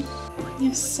barrel. We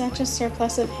have such a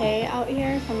surplus of hay out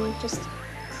here from just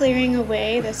clearing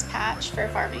away this patch for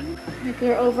farming. Like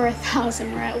we're over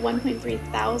 1,000, we're at 1.3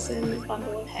 thousand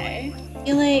bundle of hay. I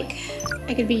feel like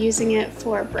I could be using it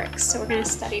for bricks, so we're gonna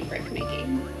study brick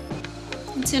making.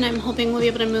 And soon I'm hoping we'll be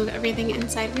able to move everything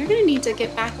inside. We're gonna need to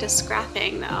get back to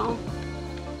scrapping though.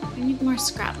 We need more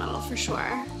scrap metal for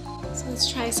sure. So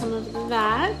let's try some of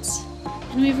that.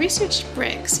 And we've researched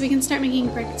brick, so we can start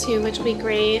making brick too, which will be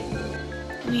great.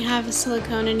 And we have a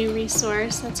silicone, a new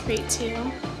resource, that's great too.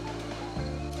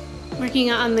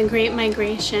 Working on the Great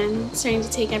Migration, starting to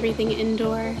take everything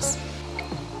indoors.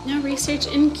 No research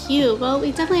in queue. Well,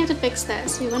 we definitely have to fix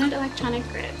this. We wanted electronic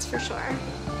grids for sure.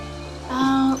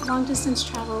 Long distance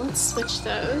travel, let's switch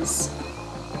those.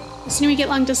 The sooner we get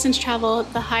long distance travel,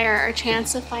 the higher our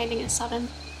chance of finding a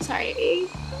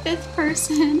 5th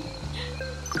person.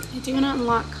 I do want to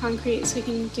unlock concrete so we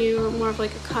can do more of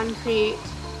like a concrete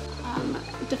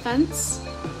defense.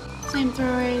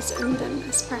 Flamethrowers, and then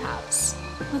this perhaps.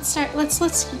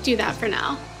 Let's do that for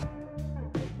now.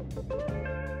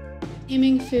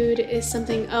 Taming food is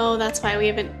something, oh, that's why we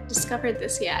haven't discovered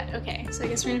this yet. Okay, so I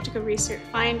guess we're gonna have to go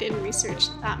find and research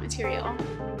that material.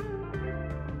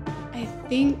 I I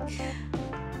think,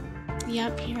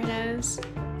 yep, here it is.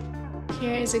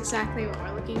 Here is exactly what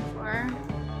we're looking for.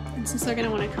 And since they're gonna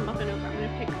wanna come up and over, I'm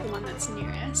gonna pick the one that's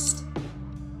nearest.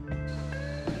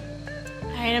 All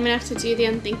right, I'm gonna have to do the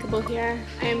unthinkable here.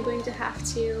 I am going to have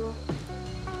to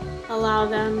allow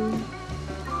them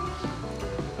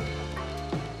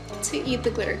to eat the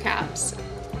glitter caps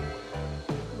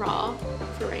raw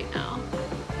for right now,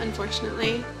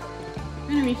 unfortunately. I'm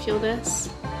gonna refuel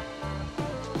this.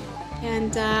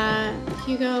 And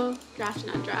Hugo, draft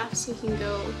and undraft, so he can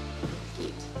go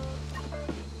eat.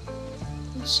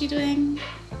 What's she doing?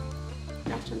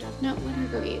 Draft, undraft. No, let her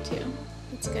go eat too.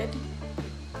 That's good.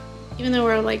 Even though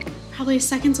we're like probably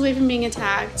seconds away from being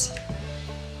attacked.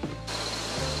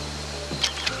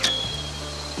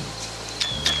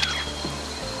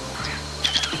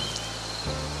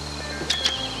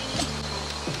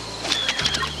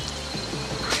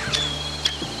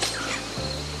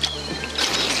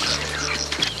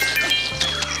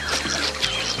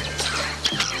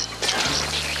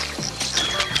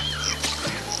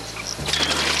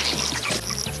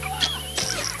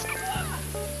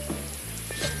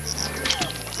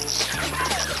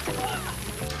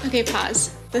 Okay,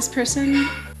 pause. This person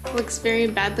looks very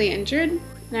badly injured,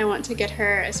 and I want to get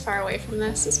her as far away from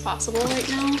this as possible right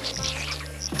now.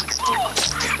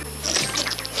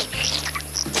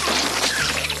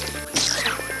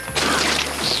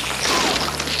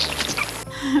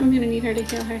 I'm gonna need her to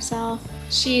heal herself.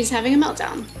 She's having a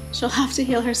meltdown. She'll have to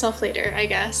heal herself later, I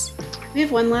guess. We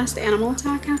have one last animal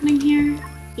attack happening here.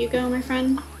 Hugo, my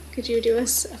friend, could you do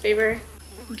us a favor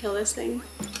and kill this thing?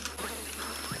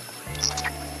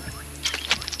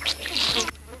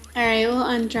 Alright, we'll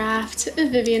undraft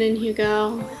Vivian and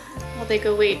Hugo while they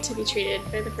go wait to be treated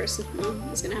by the person who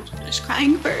is gonna have to finish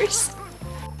crying first.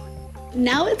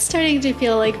 Now it's starting to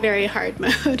feel like very hard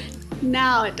mode.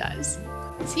 Now it does.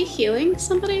 Is he healing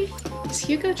somebody? Is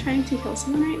Hugo trying to heal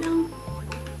someone right now?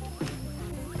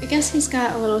 I guess he's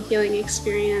got a little healing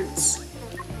experience.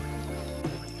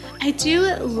 I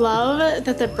do love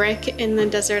that the brick in the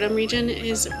Desertum region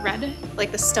is red,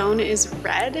 like the stone is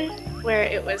red, where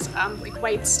it was like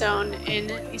white stone in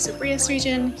the Sobrius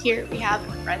region. Here we have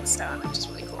red stone, which is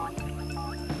really cool.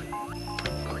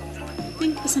 I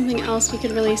think something else we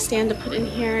could really stand to put in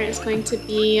here is going to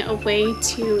be a way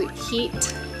to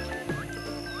heat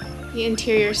the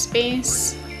interior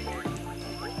space.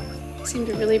 Seem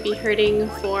to really be hurting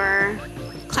for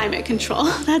climate control.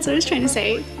 That's what I was trying to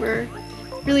say. We're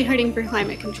really hurting for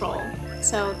climate control.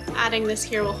 So adding this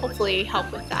here will hopefully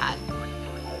help with that.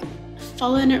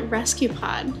 Fallen rescue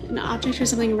pod. An object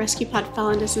resembling a rescue pod fell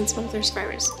and distanced both their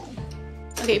survivors.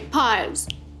 Okay, pause.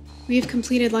 We've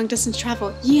completed long distance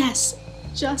travel. Yes,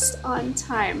 just on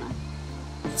time.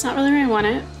 It's not really where I want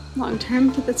it long term,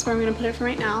 but that's where I'm gonna put it for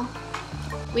right now.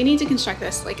 We need to construct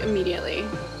this like immediately.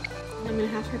 And I'm gonna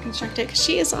have her construct it because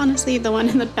she is honestly the one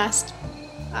in the best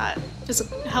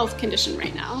physical health condition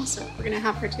right now. So we're gonna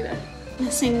have her do that.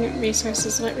 Missing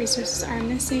resources. What resources are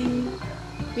missing?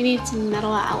 We need some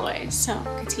metal alloys. So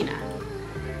Katina,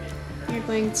 you're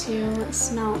going to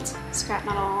smelt scrap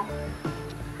metal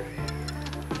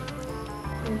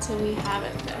until we have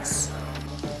it this.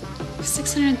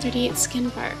 638 skin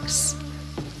barks,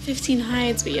 15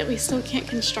 hides, but yet we still can't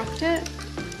construct it.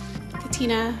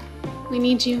 Katina, we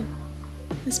need you.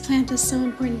 This plant is so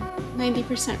important.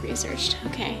 90% researched.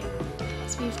 Okay,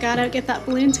 so we've got to get that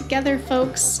balloon together,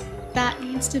 folks. That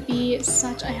needs to be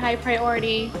such a high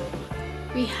priority.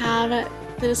 We have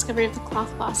the discovery of the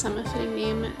cloth blossom, a fitting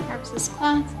name for this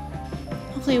cloth.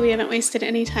 Hopefully we haven't wasted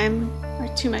any time, or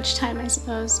too much time, I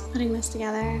suppose, putting this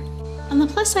together. On the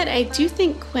plus side, I do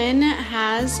think Quinn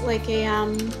has like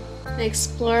an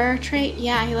explorer trait.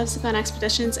 Yeah, he loves to go on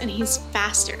expeditions and he's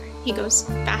faster. He goes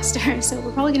faster, so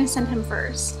we're probably gonna send him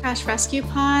first. Crash rescue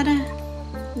pod?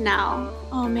 No.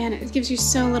 Oh man, it gives you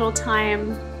so little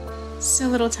time. So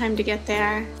little time to get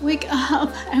there. Wake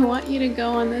up, I want you to go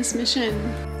on this mission.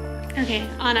 Okay,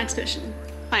 on expedition,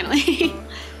 finally.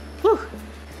 Whew.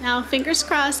 Now, fingers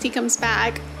crossed he comes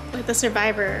back with a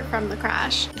survivor from the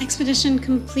crash. Expedition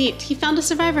complete. He found a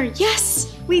survivor.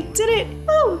 Yes, we did it.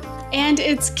 Woo! And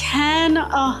it's Ken.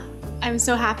 Oh, I'm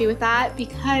so happy with that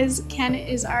because Ken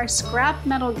is our scrap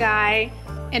metal guy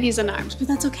and he's unarmed, but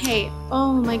that's okay.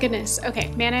 Oh my goodness.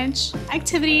 Okay, manage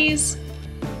activities.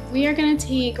 We are gonna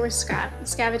take, we're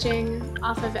scavenging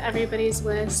off of everybody's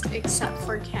list except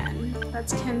for Ken.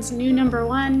 That's Ken's new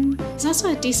 #1. He's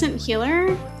also a decent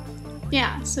healer.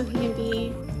 Yeah, so he can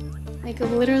be like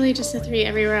literally just a 3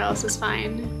 everywhere else is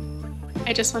fine.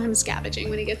 I just want him scavenging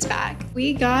when he gets back.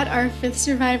 We got our 5th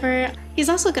survivor. He's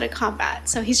also good at combat,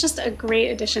 so he's just a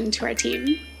great addition to our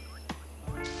team.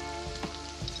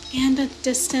 And a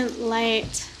distant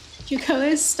light. Hugo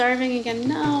is starving again.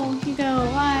 No, Hugo,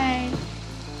 why?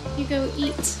 Hugo,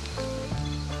 eat.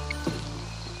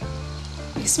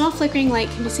 A small flickering light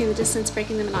can be seen in the distance,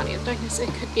 breaking the monotony of darkness. It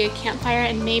could be a campfire,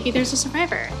 and maybe there's a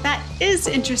survivor. That is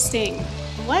interesting.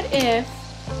 What if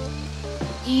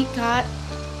he got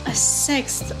a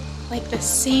 6th, like the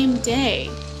same day?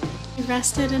 You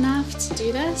rested enough to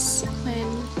do this?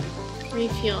 When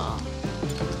refuel.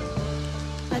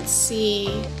 Let's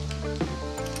see.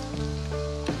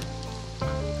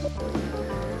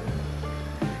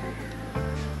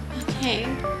 Okay,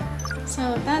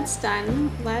 so that's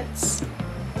done. Let's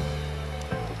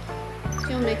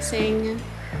fuel mixing,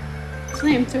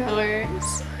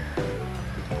 flamethrowers,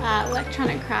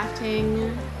 electronic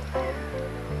crafting,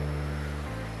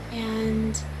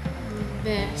 and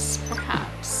this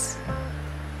perhaps.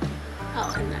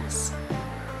 Oh, and this.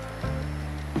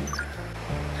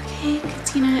 Okay,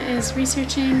 Katina is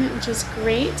researching, which is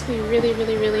great. We really,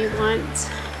 really, really want.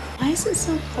 Why is it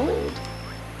so cold?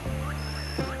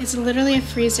 It's literally a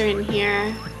freezer in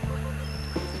here.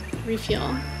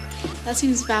 Refuel. That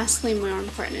seems vastly more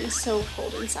important. It is so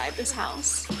cold inside this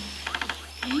house.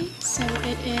 Okay, so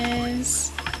it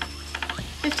is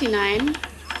 59.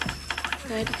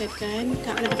 Good, good, good.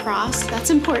 Got rid of the frost. That's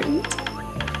important.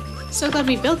 So glad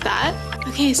we built that.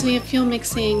 Okay, so we have fuel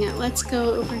mixing. Let's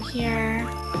go over here.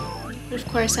 But of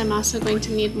course, I'm also going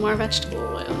to need more vegetable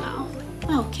oil now.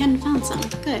 Oh, Ken found some.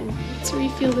 Good. Let's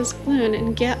refuel this balloon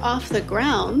and get off the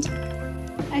ground.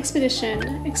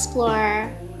 Expedition, explore,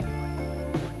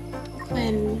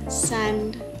 Quinn,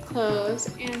 send,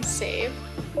 close, and save.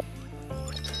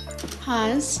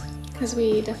 Pause, because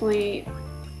we definitely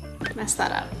messed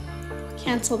that up.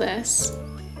 Cancel this,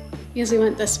 because we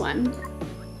went this one.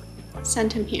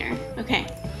 Send him here. Okay.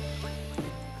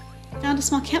 Found a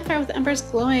small campfire with embers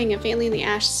glowing faintly in the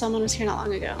ash. Someone was here not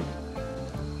long ago.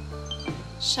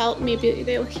 Shout, maybe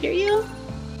they'll hear you?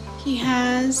 He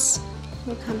has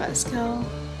no combat skill.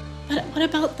 But what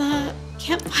about the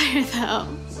campfire though?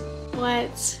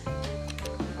 What?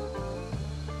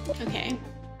 Okay.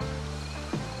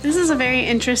 This is a very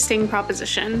interesting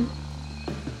proposition.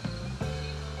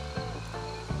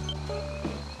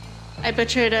 I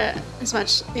butchered as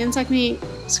much. The insect meat,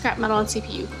 scrap metal, and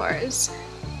CPU cores.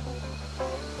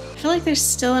 I feel like there's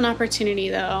still an opportunity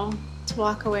though to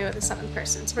walk away with a 7th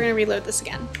person. So we're gonna reload this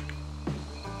again.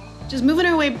 Just moving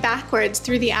our way backwards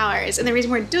through the hours. And the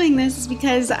reason we're doing this is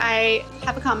because I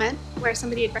have a comment where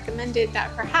somebody had recommended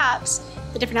that perhaps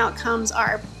the different outcomes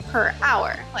are per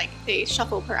hour. Like they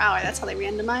shuffle per hour, that's how they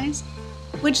randomize.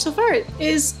 Which so far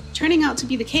is turning out to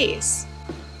be the case.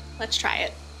 Let's try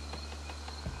it.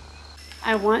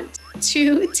 I want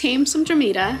to tame some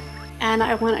Dramita, and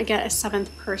I want to get a 7th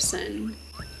person.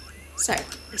 Sorry,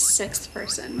 a 6th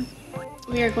person.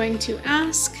 We are going to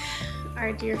ask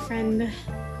our dear friend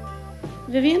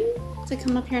Vivian to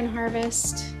come up here and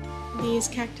harvest these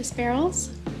cactus barrels.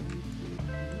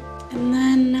 And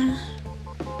then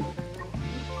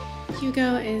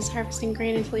Hugo is harvesting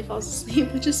grain until he falls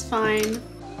asleep, which is fine.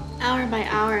 Hour by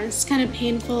hour. It's kind of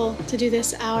painful to do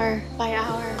this hour by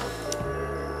hour.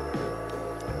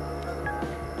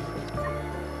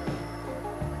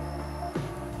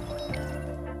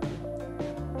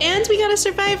 And we got a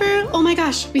survivor! Oh my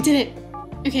gosh, we did it!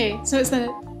 Okay, so it's the...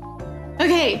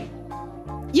 Okay!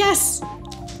 Yes!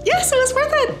 Yes, it was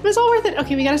worth it! It was all worth it!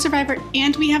 Okay, we got a survivor,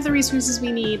 and we have the resources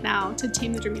we need now to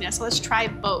tame the Dramita, so let's try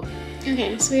both.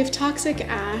 Okay, so we have Toxic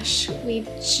Ash. We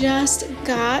just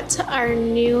got our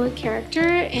new character,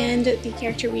 and the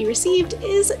character we received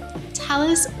is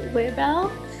Talus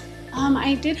Wibel.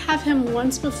 I did have him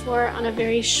once before on a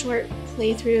very short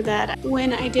playthrough that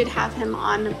when I did have him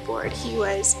on board, he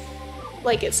was,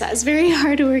 like it says, very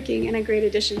hardworking and a great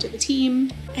addition to the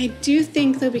team. I do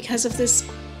think though, because of this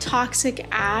Toxic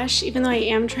Ash, even though I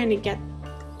am trying to get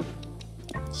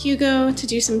Hugo to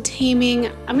do some taming,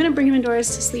 I'm gonna bring him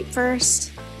indoors to sleep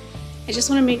first. I just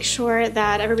wanna make sure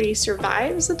that everybody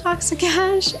survives the Toxic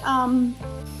Ash.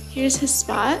 Here's his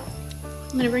spot.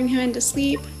 I'm gonna bring him in to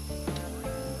sleep.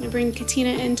 I'm gonna bring Katina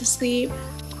in to sleep.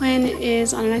 Quinn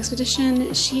is on an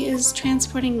expedition. She is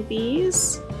transporting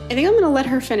these. I think I'm gonna let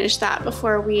her finish that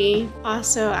before we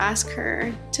also ask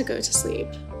her to go to sleep.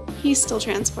 He's still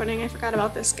transporting, I forgot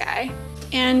about this guy.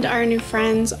 And our new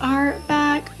friends are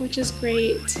back, which is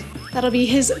great. That'll be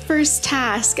his first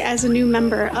task as a new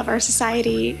member of our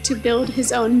society, to build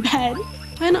his own bed.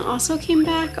 Quinn also came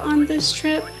back on this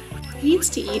trip. He needs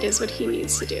to eat is what he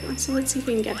needs to do. So let's see if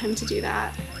we can get him to do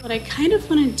that. What I kind of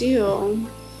wanna do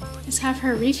is have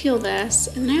her refuel this,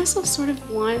 and then I also sort of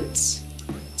want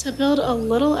to build a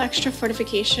little extra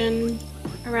fortification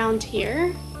around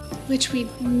here. which we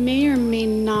may or may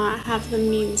not have the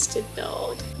means to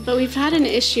build. But we've had an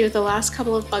issue with the last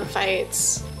couple of bug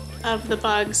fights of the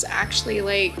bugs actually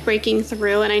like breaking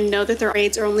through, and I know that their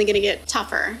raids are only gonna get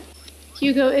tougher.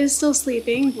 Hugo is still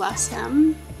sleeping, bless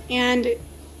him. And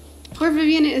poor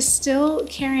Vivian is still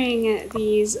carrying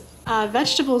these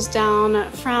vegetables down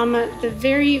from the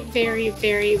very, very,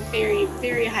 very, very,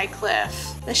 very high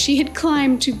cliff that she had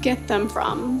climbed to get them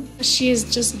from. She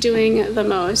is just doing the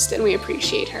most, and we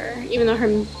appreciate her, even though her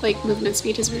like movement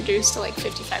speed is reduced to like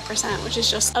 55%, which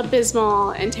is just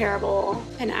abysmal and terrible.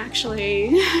 And actually,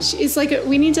 it's like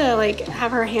we need to like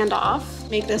have her hand off,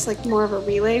 make this like more of a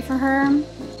relay for her.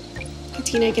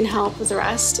 Katina can help with the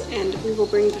rest, and we will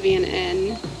bring Vivian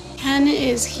in. Ken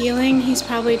is healing. He's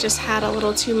probably just had a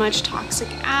little too much toxic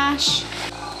ash.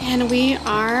 And we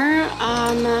are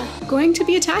going to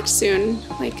be attacked soon.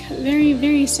 Like, very,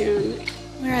 very soon.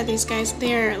 Where are these guys?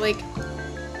 They're, like,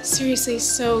 seriously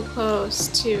so close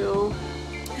to...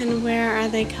 And where are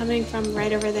they coming from?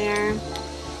 Right over there.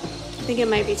 I think it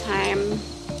might be time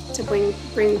to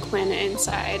bring Quinn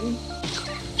inside.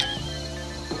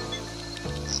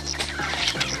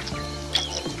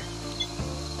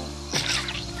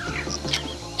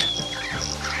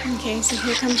 Okay, so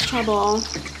here comes trouble.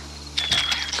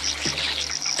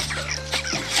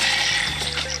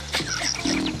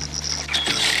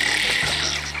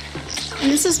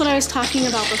 And this is what I was talking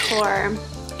about before,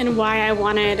 and why I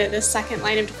wanted this second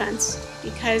line of defense,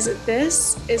 because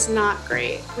this is not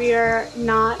great. We are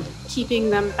not keeping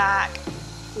them back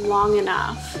long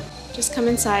enough. Just come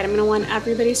inside. I'm gonna want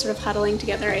everybody sort of huddling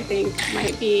together, I think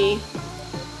might be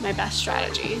my best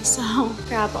strategy. So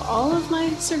grab all of my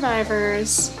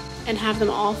survivors and have them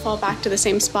all fall back to the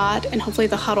same spot, and hopefully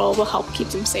the huddle will help keep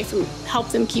them safe and help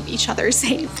them keep each other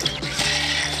safe.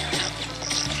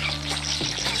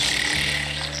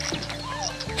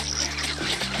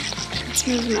 Let's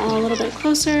move them all a little bit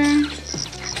closer,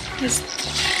 because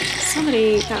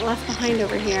somebody got left behind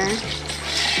over here.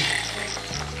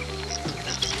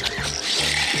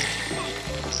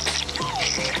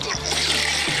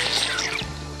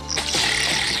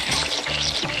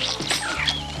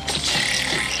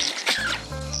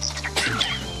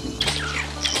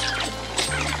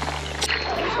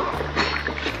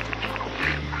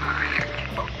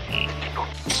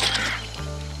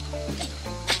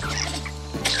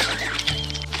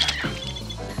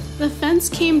 The fence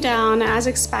came down as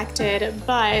expected,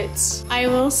 but I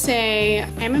will say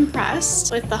I'm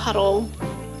impressed with the huddle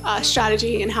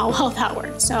strategy and how well that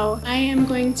worked. So I am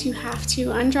going to have to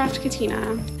undraft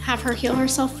Katina, have her heal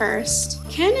herself first.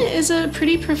 Ken is a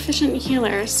pretty proficient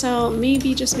healer, so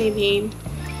maybe, just maybe,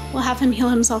 we'll have him heal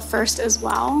himself first as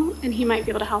well, and he might be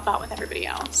able to help out with everybody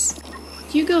else.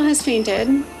 Hugo has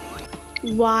fainted.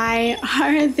 Why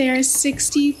are there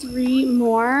 63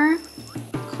 more?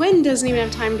 Quinn doesn't even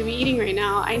have time to be eating right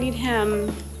now. I need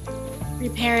him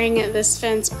repairing this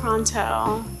fence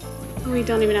pronto. We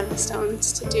don't even have the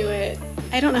stones to do it.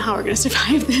 I don't know how we're gonna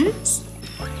survive this.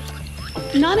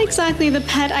 Not exactly the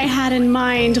pet I had in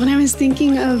mind when I was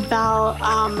thinking about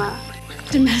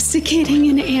domesticating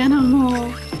an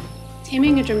animal.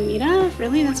 Taming a Dramita?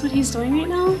 Really? That's what he's doing right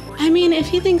now? I mean, if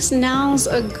he thinks now's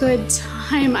a good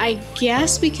time, I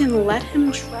guess we can let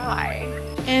him try.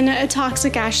 In a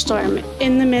toxic ash storm,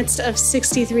 in the midst of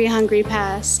 63 hungry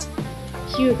pests,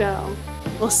 Hugo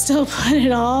will still put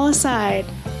it all aside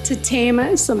to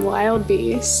tame some wild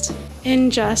beast in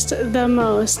just the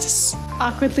most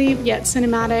awkwardly yet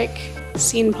cinematic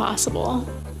scene possible.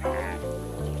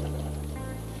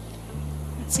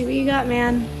 Let's see what you got,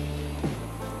 man.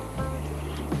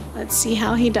 Let's see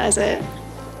how he does it.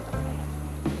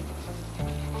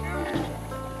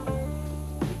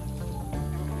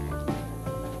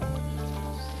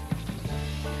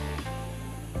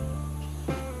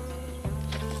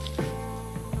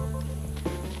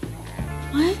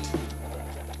 What?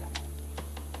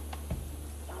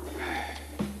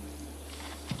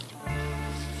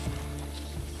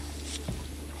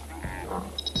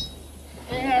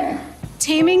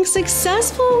 Taming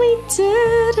successful, we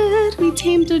did it! We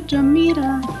tamed a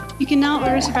Dramita. You can now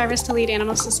order survivors to lead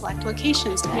animals to select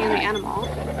locations depending on the animal.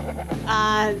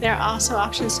 There are also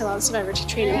options to allow the survivor to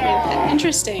train and with.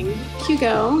 Interesting.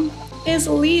 Hugo is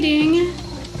leading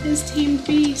his tamed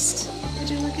beast. Would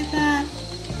you look at that?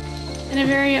 In a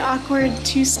very awkward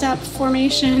two-step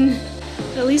formation.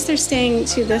 But at least they're staying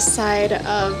to this side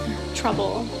of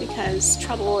trouble, because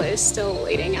trouble is still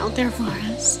waiting out there for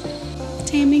us.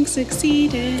 Taming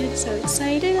succeeded, so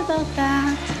excited about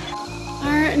that.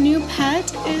 Our new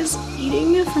pet is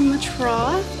eating from the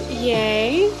trough,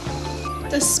 yay.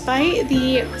 Despite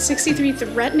the 63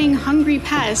 threatening, hungry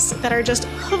pests that are just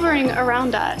hovering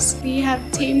around us, we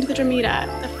have tamed the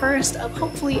Dramita, the first of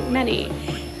hopefully many.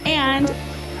 And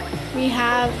we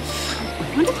have,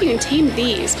 I wonder if we can tame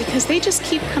these because they just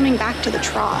keep coming back to the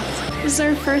trough. This is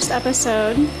our first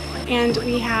episode and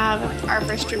we have our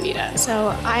first Dramita, so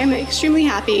I'm extremely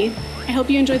happy. I hope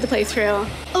you enjoyed the playthrough.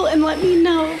 Oh, and let me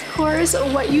know, of course,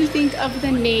 what you think of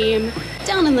the name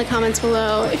down in the comments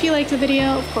below. If you liked the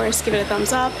video, of course, give it a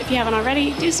thumbs up. If you haven't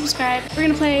already, do subscribe. We're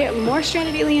gonna play more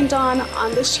Stranded Alien Dawn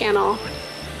on this channel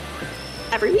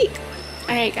every week.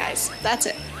 All right, guys, that's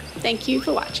it. Thank you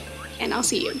for watching, and I'll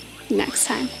see you next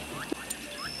time.